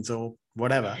jeans or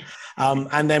whatever,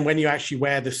 and then when you actually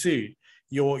wear the suit,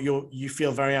 you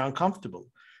feel very uncomfortable.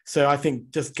 So I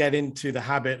think just get into the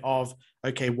habit of,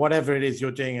 okay, whatever it is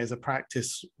you're doing as a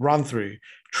practice run through,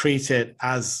 treat it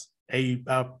as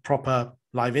a proper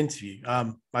live interview.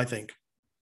 I think.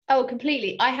 Oh,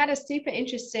 completely. I had a super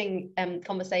interesting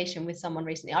conversation with someone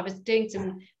recently. I was doing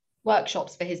some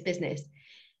workshops for his business.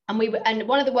 And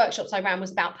one of the workshops I ran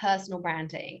was about personal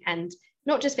branding, and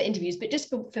not just for interviews, but just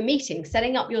for meetings,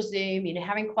 setting up your Zoom,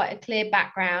 having quite a clear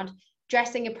background,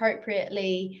 dressing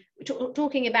appropriately,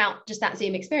 talking about just that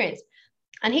Zoom experience.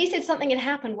 And he said something had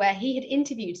happened where he had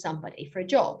interviewed somebody for a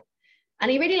job, and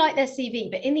he really liked their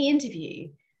CV, but in the interview,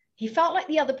 he felt like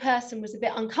the other person was a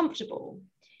bit uncomfortable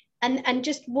and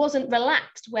just wasn't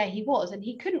relaxed where he was, and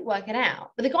he couldn't work it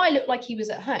out. But the guy looked like he was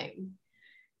at home,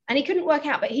 and he couldn't work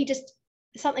out, but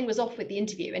something was off with the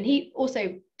interview, and he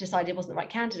also decided it wasn't the right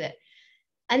candidate.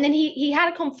 And then he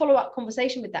had a follow-up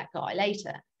conversation with that guy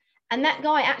later, and that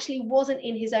guy actually wasn't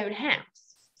in his own house.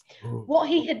 Ooh. What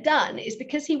he had done is,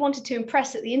 because he wanted to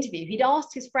impress at the interview, he'd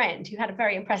asked his friend, who had a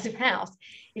very impressive house,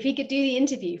 if he could do the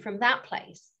interview from that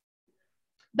place.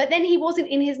 But then he wasn't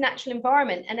in his natural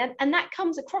environment, and that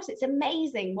comes across. It's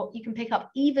amazing what you can pick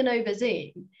up even over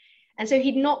Zoom. And so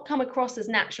he'd not come across as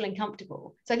natural and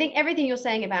comfortable. So I think everything you're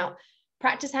saying about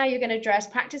practice how you're going to dress,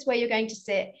 practice where you're going to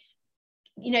sit,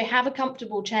 have a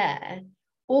comfortable chair,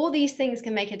 All these things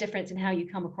can make a difference in how you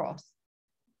come across.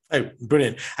 Oh,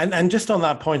 brilliant. And just on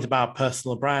that point about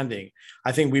personal branding,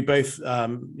 I think we both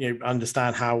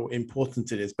understand how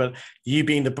important it is. But you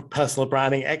being the personal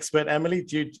branding expert, Emilie,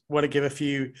 do you want to give a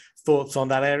few thoughts on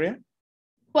that area?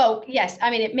 Well, yes. I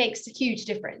mean, it makes a huge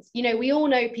difference. You know, we all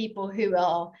know people who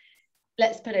are,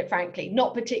 let's put it frankly,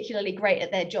 not particularly great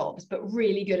at their jobs, but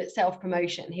really good at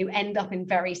self-promotion, who end up in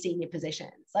very senior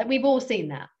positions. Like, we've all seen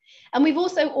that. And we've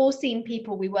also all seen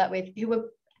people we work with who are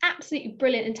absolutely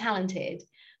brilliant and talented,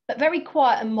 but very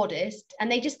quiet and modest,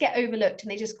 and they just get overlooked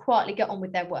and they just quietly get on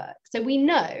with their work. So we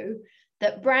know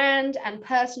that brand and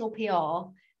personal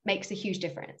PR makes a huge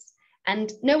difference.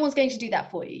 And no one's going to do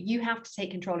that for you. You have to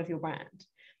take control of your brand.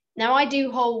 Now, I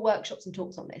do whole workshops and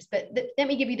talks on this, but let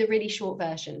me give you the really short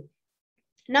version.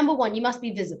 Number one, you must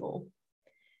be visible.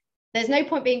 There's no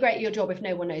point being great at your job if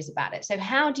no one knows about it. So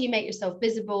how do you make yourself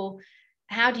visible?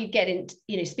 How do you get in,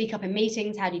 speak up in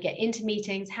meetings? How do you get into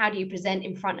meetings? How do you present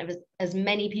in front of as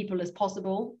many people as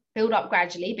possible? Build up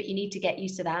gradually, but you need to get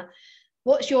used to that.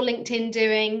 What's your LinkedIn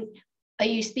doing? Are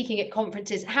you speaking at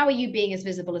conferences? How are you being as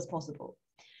visible as possible?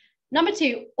 Number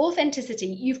two, authenticity.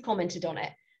 You've commented on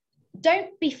it.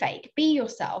 Don't be fake, be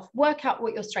yourself, work out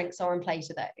what your strengths are and play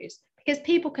to those, because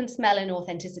people can smell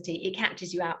inauthenticity. It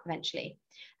catches you out eventually.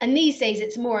 And these days,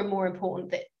 it's more and more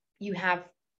important that you have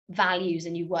values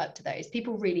and you work to those.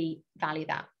 People really value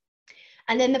that.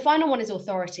 And then the final one is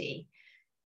authority.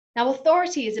 Now,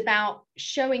 authority is about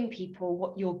showing people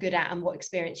what you're good at and what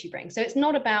experience you bring. So it's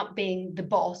not about being the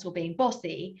boss or being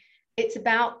bossy. It's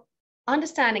about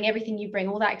understanding everything you bring,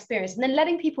 all that experience, and then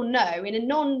letting people know in a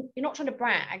you're not trying to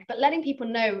brag, but letting people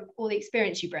know all the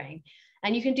experience you bring.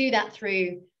 And you can do that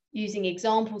through using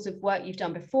examples of work you've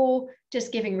done before,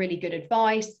 just giving really good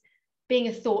advice, being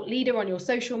a thought leader on your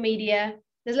social media.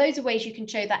 There's loads of ways you can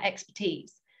show that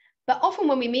expertise. But often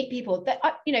when we meet people, that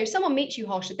someone meets you,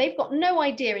 Harsha, they've got no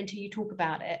idea until you talk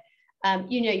about it.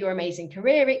 Your amazing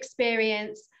career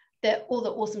experience, all the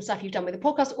awesome stuff you've done with the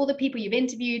podcast, all the people you've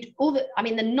interviewed,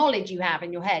 the knowledge you have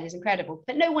in your head is incredible,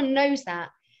 but no one knows that.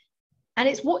 And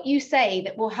it's what you say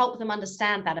that will help them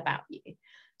understand that about you.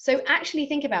 So actually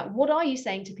think about, what are you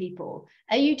saying to people?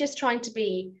 Are you just trying to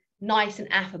be nice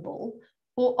and affable?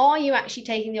 Or are you actually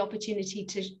taking the opportunity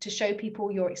to show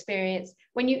people your experience?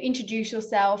 When you introduce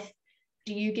yourself,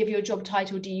 do you give your job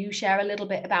title? Do you share a little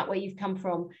bit about where you've come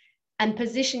from? And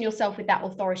position yourself with that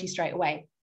authority straight away.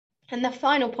 And the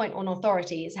final point on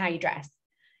authority is how you dress.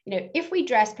 If we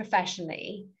dress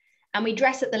professionally and we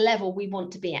dress at the level we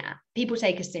want to be at, people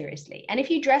take us seriously. And if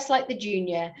you dress like the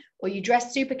junior, or you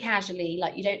dress super casually,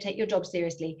 like you don't take your job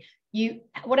seriously,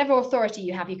 whatever authority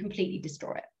you have, you completely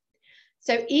destroy it.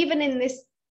 So even in this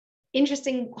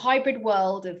interesting hybrid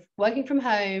world of working from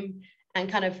home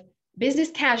and kind of business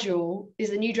casual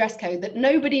is a new dress code that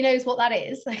nobody knows what that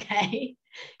is, okay?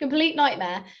 Complete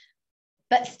nightmare.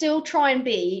 But still try and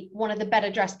be one of the better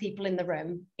dressed people in the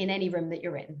room, in any room that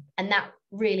you're in. And that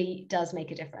really does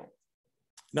make a difference.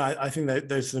 No, I think that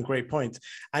those are some great points.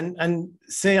 And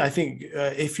say, I think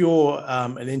if you're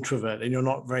an introvert and you're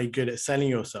not very good at selling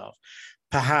yourself,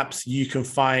 perhaps you can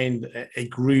find a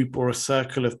group or a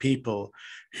circle of people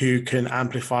who can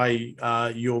amplify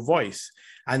your voice,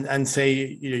 and say,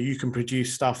 you can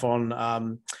produce stuff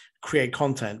on create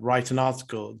content, write an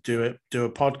article, do a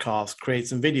podcast, create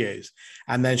some videos,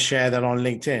 and then share that on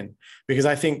LinkedIn. Because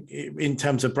I think in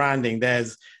terms of branding,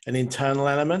 there's an internal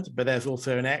element, but there's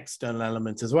also an external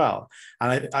element as well.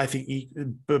 And I think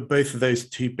both of those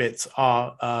two bits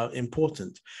are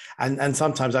important. And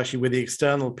sometimes actually with the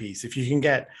external piece, if you can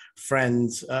get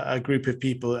friends, a group of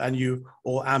people, and you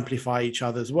all amplify each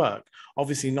other's work,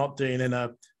 obviously not doing it in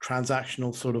a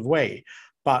transactional sort of way,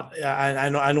 but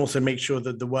and also make sure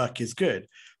that the work is good.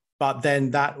 But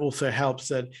then that also helps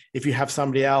that if you have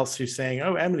somebody else who's saying,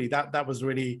 "Oh, Emilie, that was a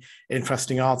really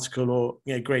interesting article," or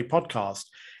great podcast,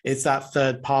 it's that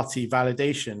third party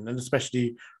validation, and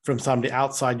especially from somebody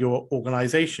outside your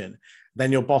organization.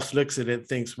 Then your boss looks at it and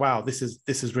thinks, "Wow, this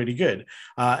is really good.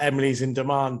 Emilie's in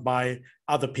demand by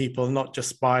other people, not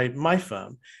just by my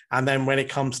firm." And then when it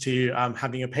comes to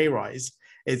having a pay rise,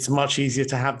 it's much easier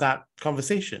to have that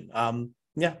conversation.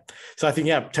 So I think,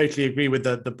 totally agree with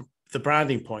the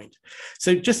branding point.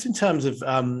 So just in terms of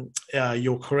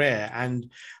your career and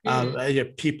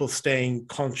people staying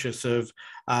conscious of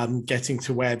getting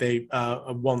to where they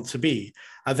want to be,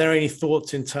 are there any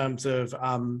thoughts in terms of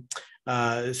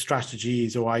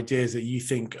strategies or ideas that you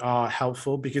think are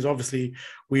helpful? Because obviously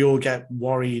we all get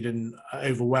worried and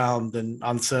overwhelmed and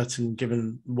uncertain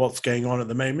given what's going on at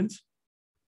the moment.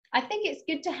 I think it's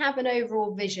good to have an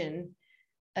overall vision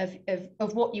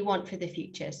of what you want for the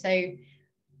future. So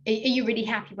Are you really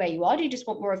happy where you are? Do you just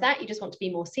want more of that? You just want to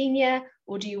be more senior?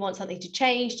 Or do you want something to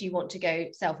change? Do you want to go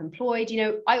self-employed? You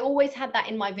know, I always had that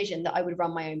in my vision that I would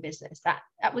run my own business.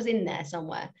 That was in there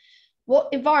somewhere. What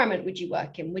environment would you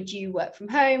work in? Would you work from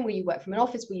home? Will you work from an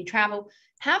office? Will you travel?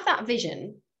 Have that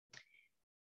vision,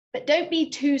 but don't be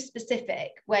too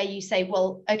specific where you say,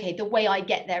 well, okay, the way I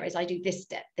get there is I do this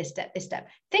step, this step, this step.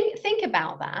 Think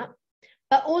about that,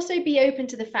 but also be open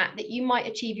to the fact that you might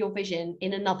achieve your vision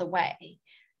in another way.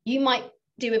 You might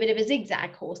do a bit of a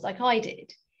zigzag course like I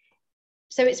did.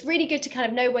 So it's really good to kind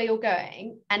of know where you're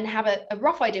going and have a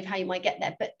rough idea of how you might get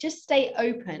there, but just stay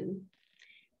open.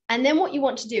 And then what you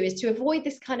want to do is to avoid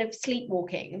this kind of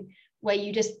sleepwalking where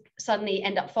you just suddenly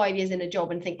end up 5 years in a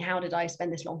job and think, how did I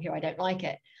spend this long here? I don't like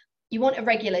it. You want a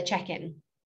regular check-in.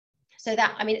 So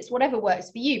that, I mean, it's whatever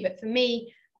works for you. But for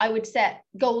me, I would set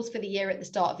goals for the year at the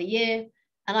start of the year.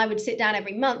 And I would sit down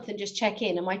every month and just check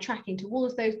in. Am I tracking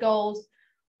towards those goals?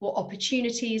 What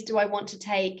opportunities do I want to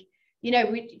take? You know,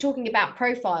 we're talking about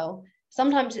profile.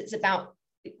 Sometimes it's about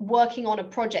working on a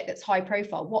project that's high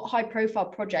profile. What high profile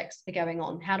projects are going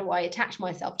on? How do I attach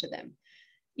myself to them?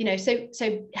 You know,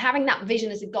 so having that vision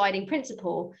as a guiding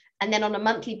principle, and then on a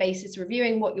monthly basis,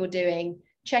 reviewing what you're doing,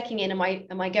 checking in, am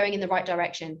I going in the right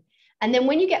direction? And then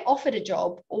when you get offered a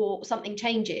job or something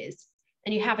changes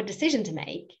and you have a decision to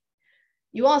make,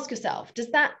 you ask yourself,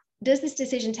 does this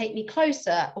decision take me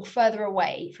closer or further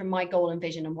away from my goal and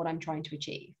vision and what I'm trying to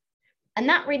achieve? And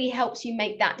that really helps you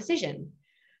make that decision.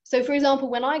 So for example,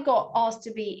 when I got asked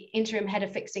to be interim head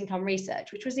of fixed income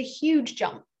research, which was a huge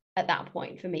jump at that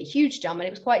point for me, huge jump, and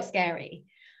it was quite scary.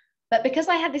 But because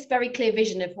I had this very clear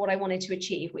vision of what I wanted to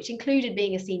achieve, which included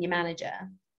being a senior manager,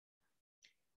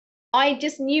 I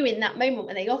just knew in that moment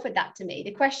when they offered that to me,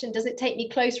 the question, does it take me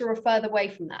closer or further away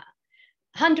from that?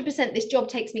 100% this job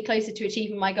takes me closer to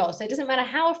achieving my goal. So it doesn't matter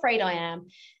how afraid I am,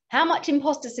 how much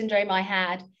imposter syndrome I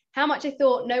had, how much I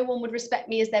thought no one would respect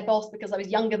me as their boss because I was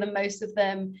younger than most of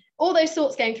them, all those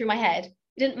thoughts going through my head,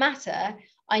 it didn't matter.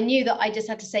 I knew that I just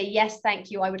had to say, yes,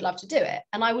 thank you, I would love to do it.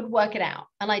 And I would work it out.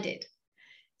 And I did.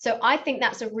 So I think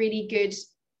that's a really good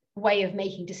way of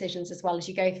making decisions as well as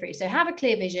you go through. So have a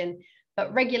clear vision,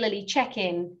 but regularly check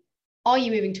in. Are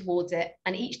you moving towards it?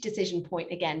 And each decision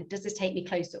point, again, does this take me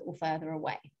closer or further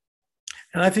away?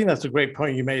 And I think that's a great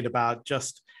point you made about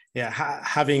just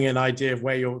having an idea of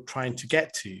where you're trying to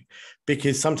get to,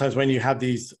 because sometimes when you have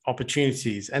these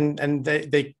opportunities and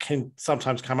they can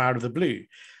sometimes come out of the blue,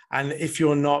 and if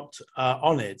you're not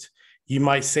on it, you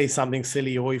might say something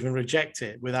silly or even reject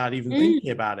it without even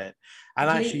thinking about it. And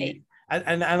Completely.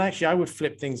 actually I would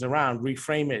flip things around,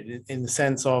 reframe it in the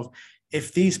sense of,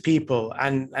 if these people,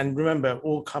 and remember,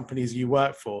 all companies you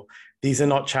work for, these are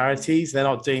not charities. They're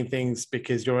not doing things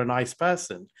because you're a nice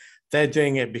person. They're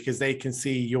doing it because they can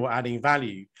see you're adding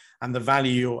value, and the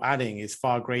value you're adding is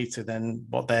far greater than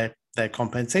what their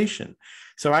compensation.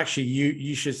 So actually,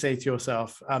 you should say to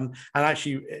yourself, and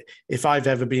actually, if I've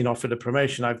ever been offered a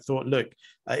promotion, I've thought, look,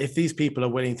 if these people are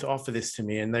willing to offer this to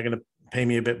me and they're going to pay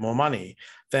me a bit more money,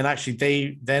 then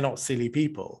actually they're not silly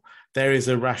people. There is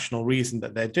a rational reason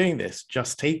that they're doing this.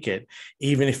 Just take it,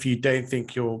 even if you don't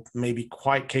think you're maybe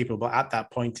quite capable at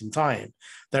that point in time.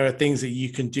 There are things that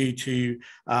you can do to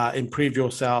improve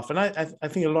yourself. And I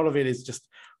think a lot of it is just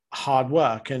hard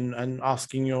work and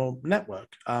asking your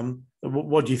network.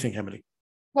 What do you think, Emilie?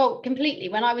 Well, completely.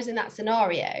 When I was in that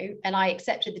scenario and I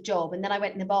accepted the job, and then I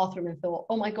went in the bathroom and thought,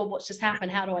 oh my God, what's just happened?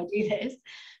 How do I do this?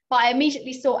 But I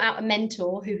immediately sought out a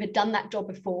mentor who had done that job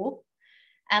before.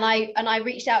 And I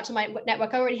reached out to my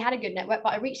network. I already had a good network,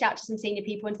 but I reached out to some senior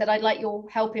people and said, I'd like your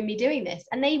help in me doing this.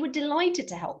 And they were delighted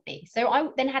to help me. So I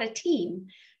then had a team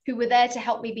who were there to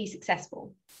help me be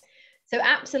successful. So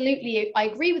absolutely, I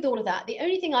agree with all of that. The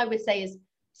only thing I would say is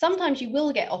sometimes you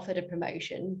will get offered a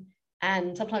promotion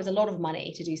and sometimes a lot of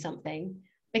money to do something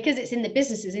because it's in the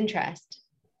business's interest,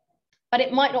 but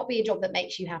it might not be a job that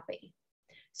makes you happy.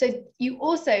 So you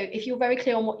also, if you're very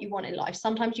clear on what you want in life,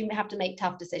 sometimes you have to make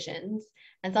tough decisions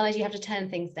and sometimes you have to turn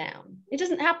things down. It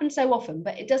doesn't happen so often,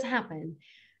 but it does happen.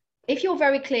 If you're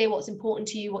very clear what's important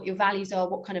to you, what your values are,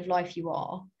 what kind of life you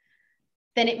are,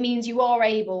 then it means you are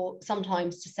able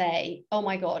sometimes to say, oh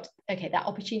my God, okay, that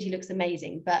opportunity looks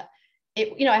amazing. But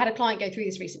I had a client go through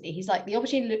this recently. He's like, the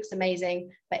opportunity looks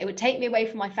amazing, but it would take me away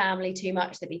from my family too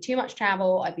much. There'd be too much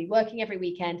travel. I'd be working every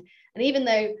weekend. And even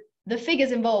though the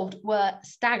figures involved were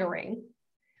staggering,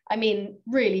 I mean,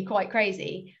 really quite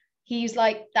crazy, he's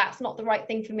like, that's not the right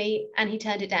thing for me. And he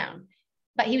turned it down.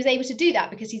 But he was able to do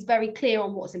that because he's very clear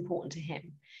on what's important to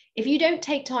him. If you don't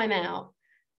take time out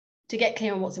to get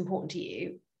clear on what's important to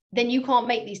you, then you can't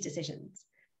make these decisions.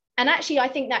 And actually, I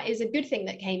think that is a good thing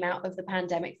that came out of the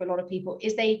pandemic for a lot of people,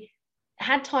 is they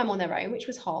had time on their own, which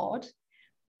was hard,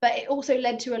 but it also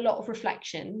led to a lot of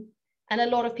reflection and a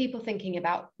lot of people thinking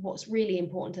about what's really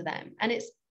important to them. And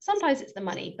sometimes it's the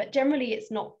money, but generally it's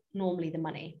not normally the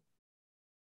money.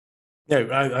 No,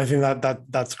 I think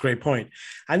that's a great point.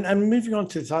 And moving on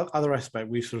to this other aspect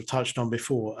we've sort of touched on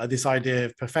before, this idea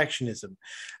of perfectionism.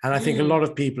 And I think a lot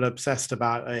of people are obsessed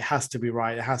about it has to be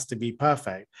right, it has to be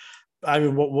perfect. I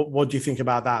mean, what do you think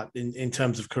about that in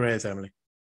terms of careers, Emilie?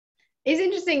 It's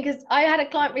interesting because I had a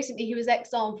client recently who was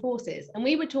ex-armed forces, and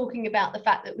we were talking about the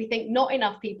fact that we think not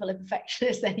enough people are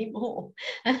perfectionists anymore.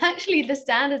 And actually the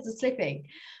standards are slipping.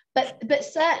 But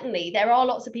certainly there are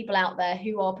lots of people out there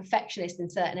who are perfectionists in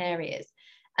certain areas,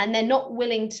 and they're not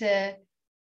willing to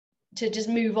just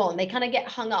move on. They kind of get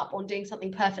hung up on doing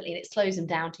something perfectly, and it slows them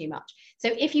down too much. So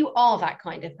if you are that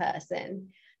kind of person,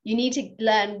 you need to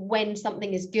learn when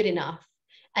something is good enough,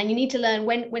 and you need to learn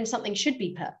when something should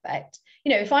be perfect.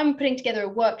 You know, if I'm putting together a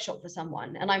workshop for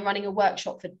someone and I'm running a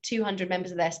workshop for 200 members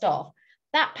of their staff,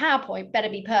 that PowerPoint better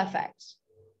be perfect,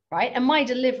 right? And my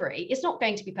delivery is not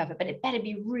going to be perfect, but it better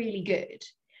be really good,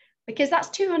 because that's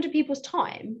 200 people's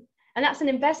time, and that's an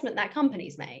investment that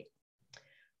company's made.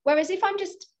 Whereas if I'm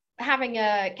just having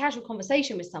a casual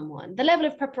conversation with someone, the level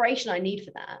of preparation I need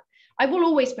for that, I will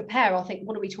always prepare. I'll think,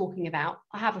 what are we talking about?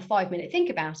 I have a 5-minute think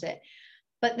about it,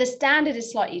 but the standard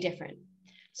is slightly different.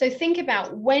 So think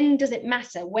about, when does it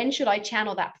matter? When should I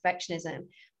channel that perfectionism?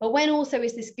 But when also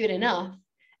is this good enough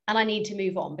and I need to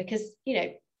move on? Because,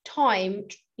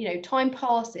 time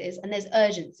passes and there's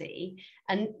urgency,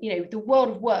 and, the world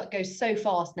of work goes so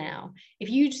fast now. If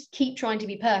you just keep trying to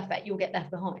be perfect, you'll get left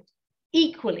behind.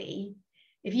 Equally,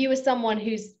 if you are someone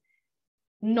who's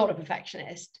not a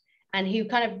perfectionist and who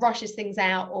kind of rushes things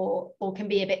out or can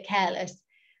be a bit careless,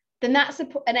 then that's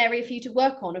an area for you to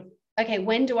work on. Of, okay,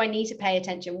 when do I need to pay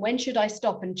attention? When should I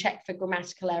stop and check for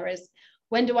grammatical errors?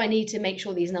 When do I need to make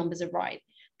sure these numbers are right?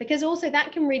 Because also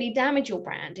that can really damage your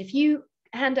brand. If you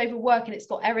hand over work and it's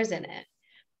got errors in it,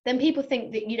 then people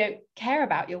think that you don't care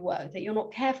about your work, that you're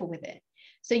not careful with it.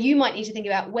 So you might need to think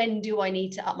about, when do I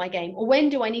need to up my game? Or when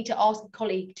do I need to ask a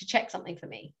colleague to check something for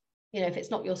me? If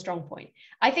it's not your strong point.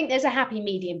 I think there's a happy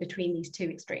medium between these two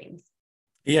extremes.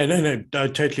 Yeah, no, I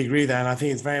totally agree there. And I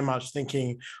think it's very much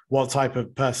thinking, what type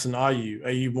of person are you?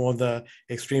 Are you more the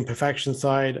extreme perfection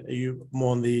side? Are you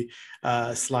more on the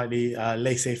slightly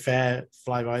laissez-faire,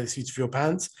 fly by the seat of your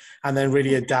pants, and then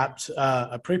really adapt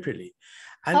appropriately?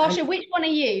 Harsha, which one are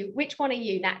you? Which one are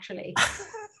you naturally?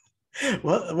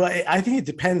 Well, I think it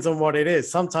depends on what it is.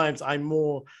 Sometimes I'm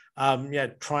more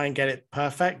try and get it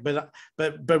perfect, but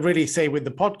really, say with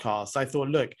the podcast, I thought,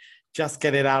 look, just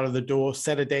get it out of the door,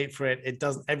 set a date for it.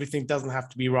 Everything doesn't have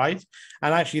to be right.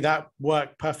 And actually that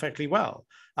worked perfectly well.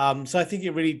 So I think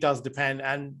it really does depend.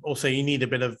 And also you need a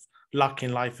bit of luck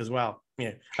in life as well.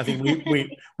 I think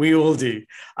we all do.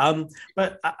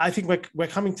 But I think we're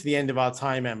coming to the end of our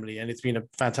time, Emilie, and it's been a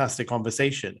fantastic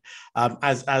conversation,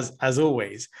 as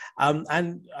always.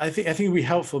 And I think it would be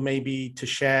helpful maybe to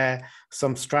share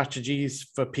some strategies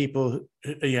for people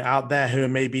out there who are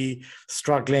maybe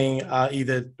struggling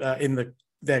either in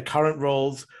their current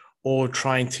roles or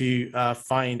trying to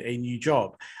find a new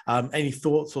job. Any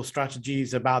thoughts or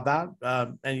strategies about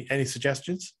that? Any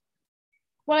suggestions?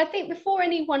 Well, I think before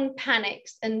anyone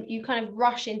panics and you kind of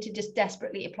rush into just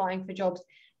desperately applying for jobs,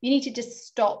 you need to just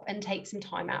stop and take some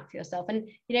time out for yourself. And,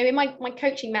 in my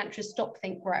coaching mantra, stop,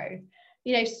 think, grow.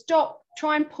 Stop,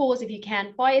 try and pause if you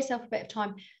can, buy yourself a bit of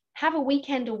time, have a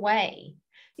weekend away.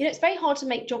 It's very hard to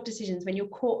make job decisions when you're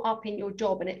caught up in your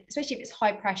job, and especially if it's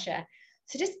high pressure.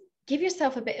 So just give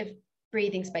yourself a bit of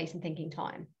breathing space and thinking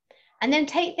time. And then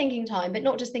take thinking time, but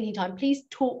not just thinking time. Please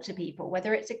talk to people,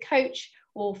 whether it's a coach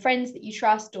or friends that you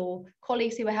trust or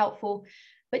colleagues who are helpful,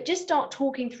 but just start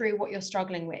talking through what you're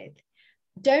struggling with.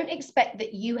 Don't expect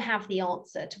that you have the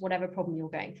answer to whatever problem you're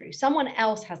going through. Someone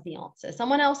else has the answer.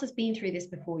 Someone else has been through this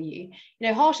before you.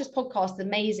 Harsha's podcast is an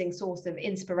amazing source of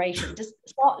inspiration. Just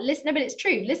start listening, but it's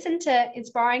true. Listen to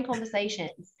inspiring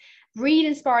conversations, read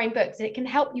inspiring books, and it can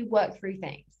help you work through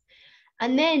things.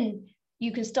 And then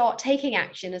you can start taking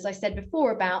action, as I said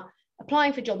before, about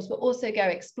applying for jobs, but also go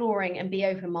exploring and be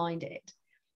open-minded.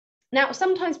 Now,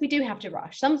 sometimes we do have to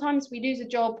rush. Sometimes we lose a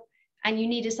job and you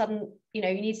need you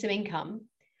need some income.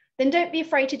 Then don't be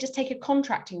afraid to just take a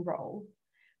contracting role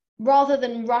rather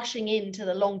than rushing into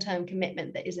the long-term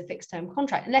commitment that is a fixed-term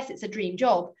contract. Unless it's a dream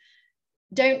job,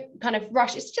 don't kind of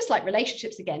rush. It's just like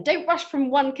relationships again. Don't rush from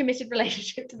one committed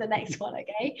relationship to the next one,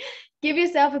 okay? Give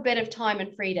yourself a bit of time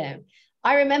and freedom.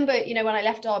 I remember, when I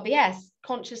left RBS,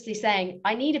 consciously saying,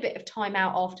 I need a bit of time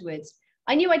out afterwards.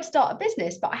 I knew I'd start a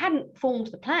business, but I hadn't formed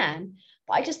the plan.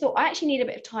 But I just thought I actually need a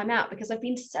bit of time out because I've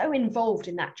been so involved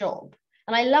in that job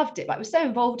and I loved it, but I was so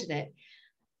involved in it.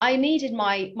 I needed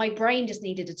my brain just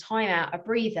needed a time out, a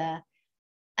breather.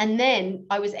 And then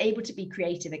I was able to be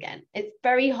creative again. It's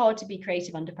very hard to be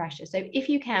creative under pressure. So if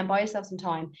you can, buy yourself some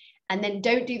time, and then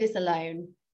don't do this alone.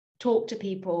 Talk to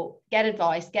people, get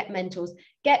advice, get mentors,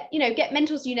 get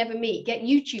mentors you never meet, get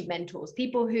YouTube mentors,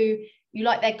 people who you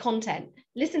like their content.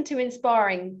 Listen to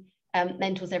inspiring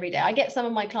mentors every day. I get some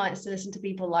of my clients to listen to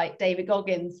people like David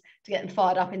Goggins to get them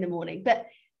fired up in the morning. But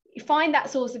you find that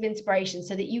source of inspiration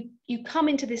so that you come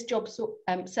into this job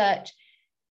search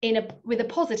with a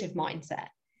positive mindset,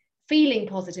 feeling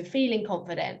positive, feeling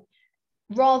confident,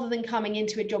 rather than coming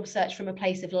into a job search from a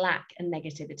place of lack and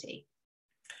negativity.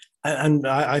 And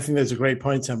I think there's a great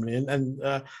point, Emily. And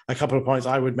a couple of points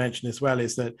I would mention as well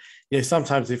is that,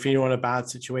 sometimes if you're in a bad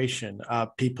situation,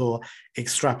 people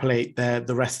extrapolate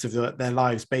the rest of their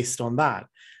lives based on that.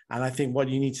 And I think what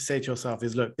you need to say to yourself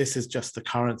is, look, this is just the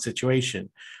current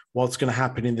situation. What's going to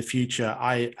happen in the future,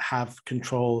 I have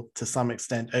control to some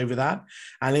extent over that.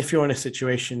 And if you're in a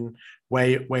situation where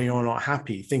you're not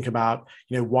happy, think about,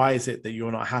 why is it that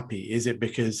you're not happy? Is it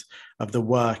because of the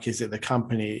work? Is it the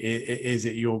company? Is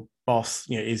it your boss?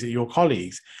 Is it your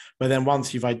colleagues? But then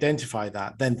once you've identified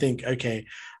that, then think, okay,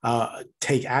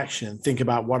 take action. Think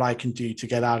about what I can do to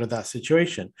get out of that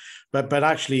situation. But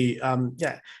actually,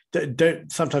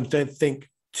 don't think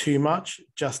too much.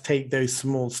 Just take those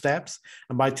small steps,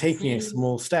 and by taking a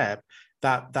small step,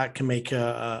 that can make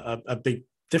a big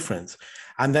difference.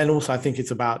 And then also I think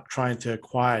it's about trying to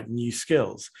acquire new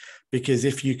skills, because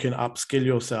if you can upskill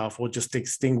yourself or just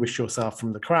distinguish yourself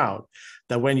from the crowd,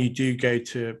 that when you do go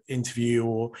to interview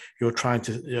or you're trying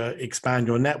to expand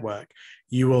your network,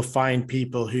 you will find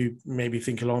people who maybe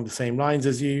think along the same lines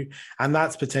as you. And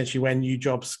that's potentially when new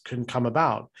jobs can come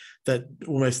about, that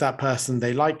almost that person,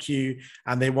 they like you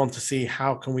and they want to see,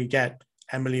 how can we get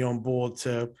Emilie on board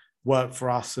to work for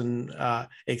us and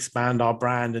expand our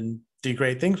brand and do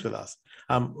great things with us.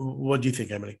 What do you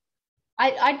think, Emilie?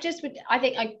 I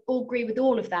think I all agree with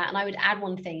all of that. And I would add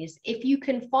one thing is, if you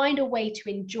can find a way to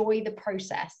enjoy the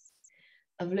process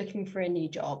of looking for a new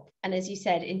job, and as you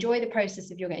said, enjoy the process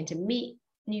of you're going to meet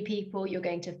new people, you're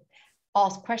going to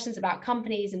ask questions about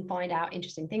companies and find out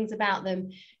interesting things about them,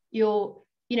 you're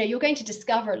going to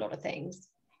discover a lot of things.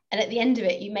 And at the end of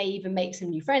it, you may even make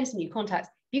some new friends, some new contacts.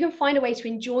 If you can find a way to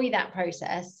enjoy that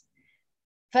process,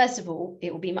 first of all,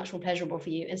 it will be much more pleasurable for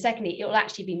you. And secondly, it will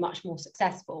actually be much more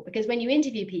successful, because when you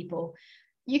interview people,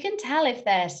 you can tell if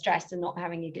they're stressed and not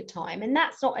having a good time. And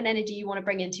that's not an energy you want to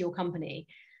bring into your company.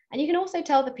 And you can also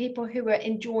tell the people who are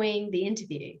enjoying the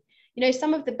interview.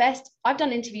 Some of the best, I've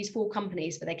done interviews for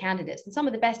companies for their candidates, and some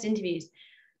of the best interviews,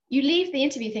 you leave the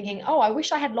interview thinking, oh, I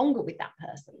wish I had longer with that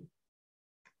person.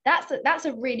 That's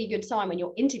a really good sign when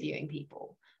you're interviewing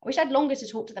people. I wish I had longer to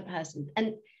talk to the person.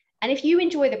 And if you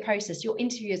enjoy the process, your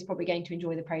interviewer is probably going to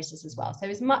enjoy the process as well. So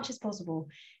as much as possible,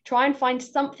 try and find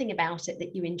something about it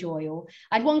that you enjoy. Or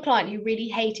I had one client who really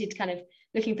hated kind of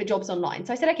looking for jobs online.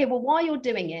 So I said, okay, well, while you're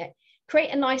doing it,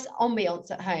 create a nice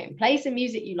ambience at home, play some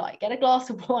music you like, get a glass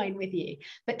of wine with you,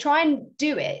 but try and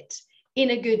do it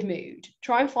in a good mood.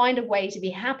 Try and find a way to be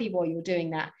happy while you're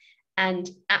doing that. And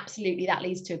absolutely, that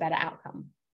leads to a better outcome.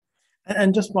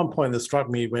 And just one point that struck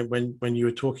me when you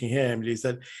were talking here, Emilie, is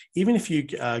that even if you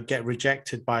get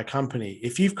rejected by a company,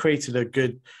 if you've created a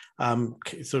good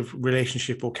sort of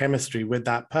relationship or chemistry with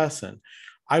that person,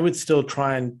 I would still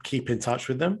try and keep in touch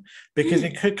with them, because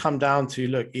it could come down to,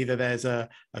 look, either there's a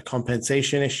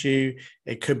compensation issue,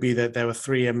 it could be that there were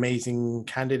 3 amazing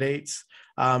candidates.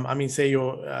 Say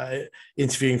you're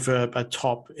interviewing for a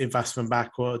top investment bank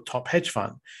or a top hedge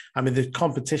fund. The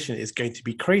competition is going to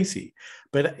be crazy.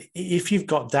 But if you've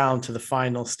got down to the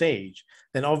final stage,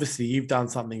 then obviously you've done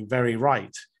something very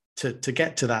right to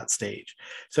get to that stage.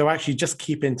 So actually just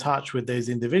keep in touch with those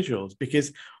individuals,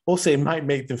 because also it might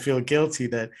make them feel guilty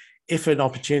that if an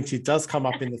opportunity does come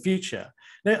up in the future.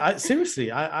 No, I'm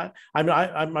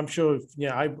sure,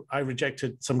 I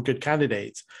rejected some good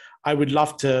candidates. I would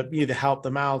love to either help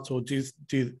them out or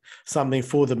do something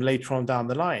for them later on down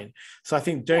the line. So I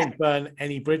think don't burn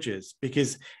any bridges,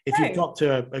 because if you've got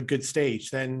to a good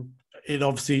stage, then it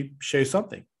obviously shows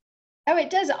something. Oh, it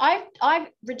does. I've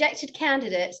rejected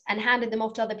candidates and handed them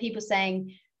off to other people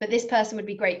saying, but this person would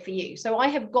be great for you. So I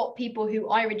have got people who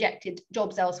I rejected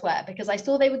jobs elsewhere because I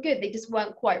saw they were good. They just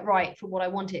weren't quite right for what I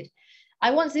wanted. I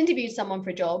once interviewed someone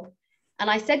for a job and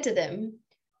I said to them,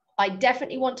 I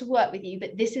definitely want to work with you,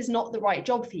 but this is not the right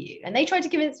job for you. And they tried to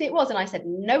convince me it was. And I said,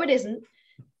 no, it isn't.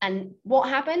 And what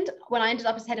happened when I ended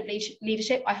up as head of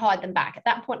leadership, I hired them back. At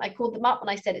that point, I called them up and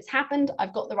I said, it's happened.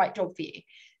 I've got the right job for you.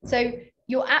 So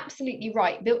you're absolutely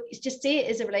right. Just see it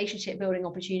as a relationship building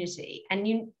opportunity. And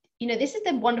you know, this is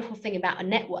the wonderful thing about a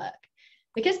network,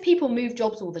 because people move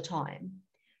jobs all the time.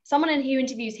 Someone who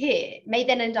interviews here may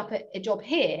then end up at a job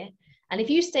here. And if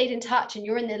you stayed in touch and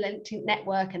you're in the LinkedIn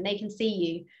network and they can see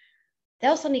you,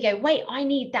 they'll suddenly go, wait, I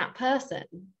need that person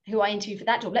who I interviewed for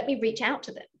that job. Let me reach out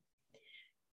to them.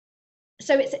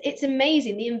 So it's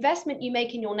amazing. The investment you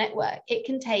make in your network, it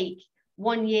can take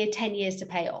 1 year, 10 years to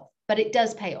pay off, but it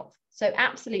does pay off. So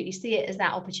absolutely see it as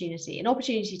that opportunity, an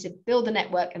opportunity to build a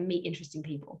network and meet interesting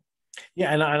people.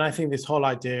 Yeah, and I think this whole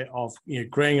idea of, you know,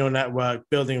 growing your network,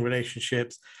 building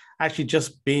relationships, actually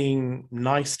just being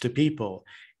nice to people,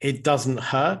 it doesn't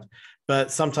hurt.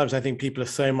 But sometimes I think people are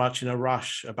so much in a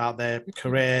rush about their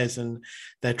careers and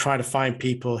they're trying to find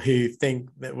people who think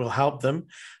that will help them.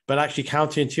 But actually,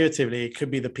 counterintuitively, it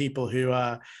could be the people who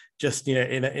are just, you know,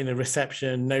 in a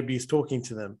reception, nobody's talking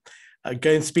to them.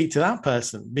 Go and speak to that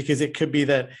person, because it could be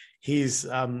that he's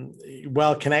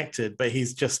well connected, but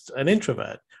he's just an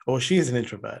introvert, or she's an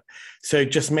introvert. So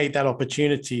just make that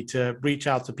opportunity to reach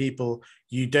out to people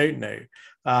you don't know.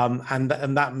 And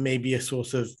that may be a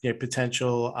source of, you know,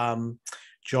 potential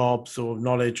jobs or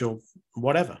knowledge or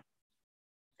whatever.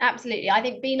 Absolutely. I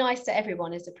think be nice to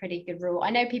everyone is a pretty good rule.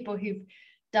 I know people who've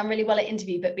done really well at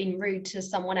interview, but been rude to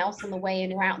someone else on the way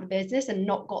in or out of the business and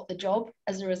not got the job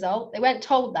as a result. They weren't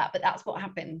told that, but that's what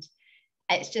happened.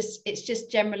 It's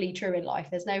just generally true in life.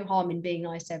 There's no harm in being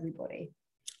nice to everybody.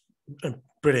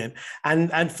 Brilliant.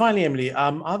 And finally, Emilie,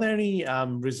 are there any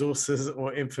resources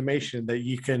or information that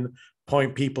you can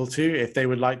point people to if they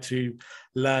would like to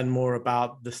learn more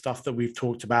about the stuff that we've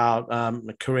talked about,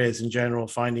 careers in general,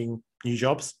 finding new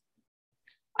jobs?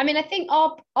 I mean, I think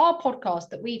our podcast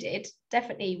that we did,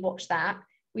 definitely watch that.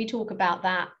 We talk about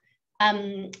that.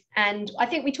 And I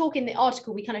think we talk in the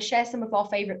article, we kind of share some of our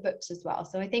favorite books as well.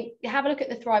 So I think have a look at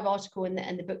the Thrive article and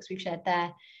the books we've shared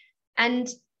there. And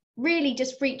really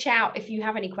just reach out if you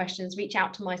have any questions, reach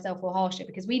out to myself or Harsha,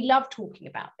 because we love talking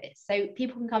about this. So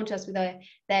people can come to us with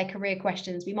their career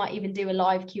questions. We might even do a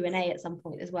live Q&A at some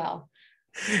point as well.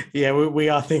 Yeah, we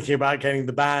are thinking about getting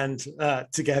the band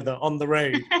together on the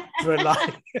road for a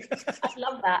live. I'd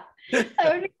love that.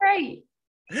 That would be great.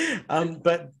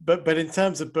 But in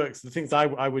terms of books, the things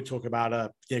I would talk about are,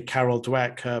 you know, Carol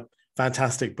Dweck, her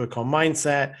fantastic book on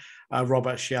mindset,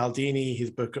 Robert Cialdini,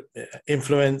 his book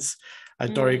Influence.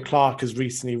 Dory Clark has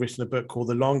recently written a book called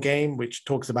The Long Game, which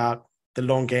talks about the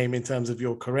long game in terms of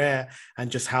your career and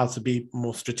just how to be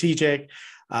more strategic.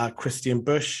 Christian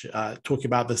Bush talking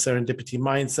about the serendipity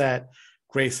mindset.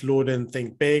 Grace Lorden,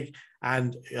 Think Big.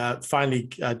 And finally,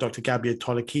 Dr. Gabia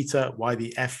Tolakita, Why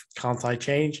the F Can't I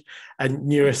Change? A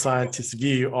neuroscientist's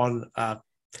view on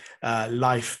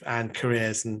life and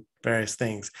careers and various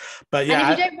things. But yeah,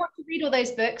 and if you don't want to read all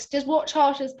those books, just watch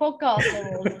Harsha's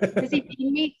podcast, because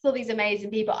he meets all these amazing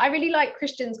people. I really like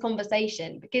Christian's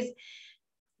conversation, because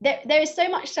there is so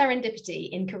much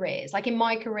serendipity in careers, like in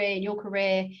my career, in your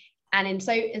career, and in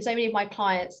so many of my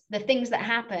clients, the things that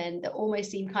happen that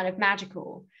almost seem kind of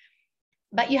magical.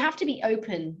 But you have to be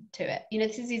open to it. You know,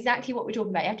 this is exactly what we're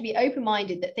talking about. You have to be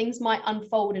open-minded that things might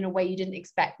unfold in a way you didn't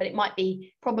expect, but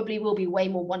it probably will be way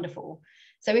more wonderful.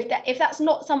 So if that's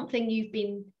not something you've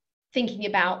been thinking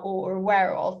about or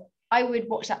aware of, I would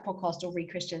watch that podcast or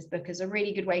read Christian's book as a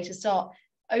really good way to start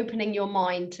opening your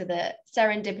mind to the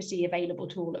serendipity available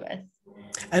to all of us.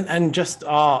 And just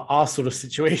our sort of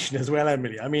situation as well,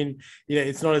 Emilie. I mean, you know,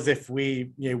 it's not as if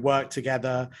we, you know, work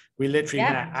together. We literally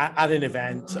met at an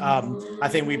event. I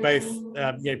think we both you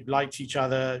know, liked each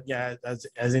other, yeah,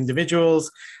 as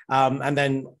individuals. And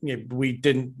then, you know, we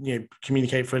didn't, you know,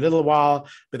 communicate for a little while,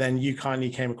 but then you kindly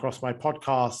came across my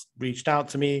podcast, reached out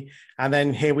to me, and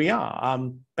then here we are,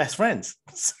 best friends.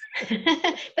 But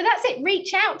that's it,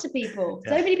 reach out to people.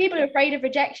 So many people are afraid of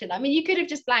rejection. I mean, you could have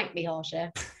just blanked me,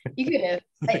 Harsha. You could have,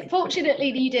 but fortunately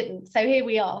you didn't, so here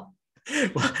we are.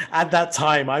 Well, at that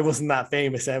time I wasn't that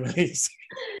famous, Emilie.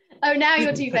 Oh, now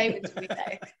you're too famous for me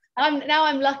though.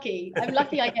 I'm lucky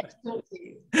I get to talk to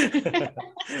you.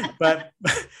 but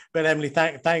Emilie,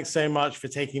 thanks so much for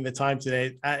taking the time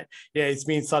today. Yeah, it's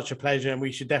been such a pleasure, and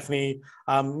we should definitely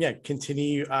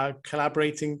continue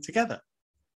collaborating together.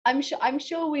 I'm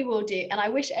sure we will do, and I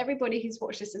wish everybody who's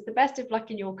watched this the best of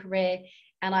luck in your career.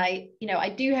 And I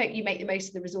do hope you make the most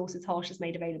of the resources Harsh has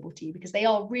made available to you, because they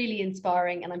are really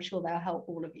inspiring, and I'm sure they'll help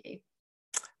all of you.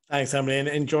 Thanks, Emilie, and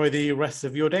enjoy the rest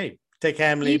of your day. Take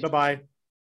care, Emilie. Bye-bye.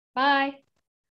 Bye.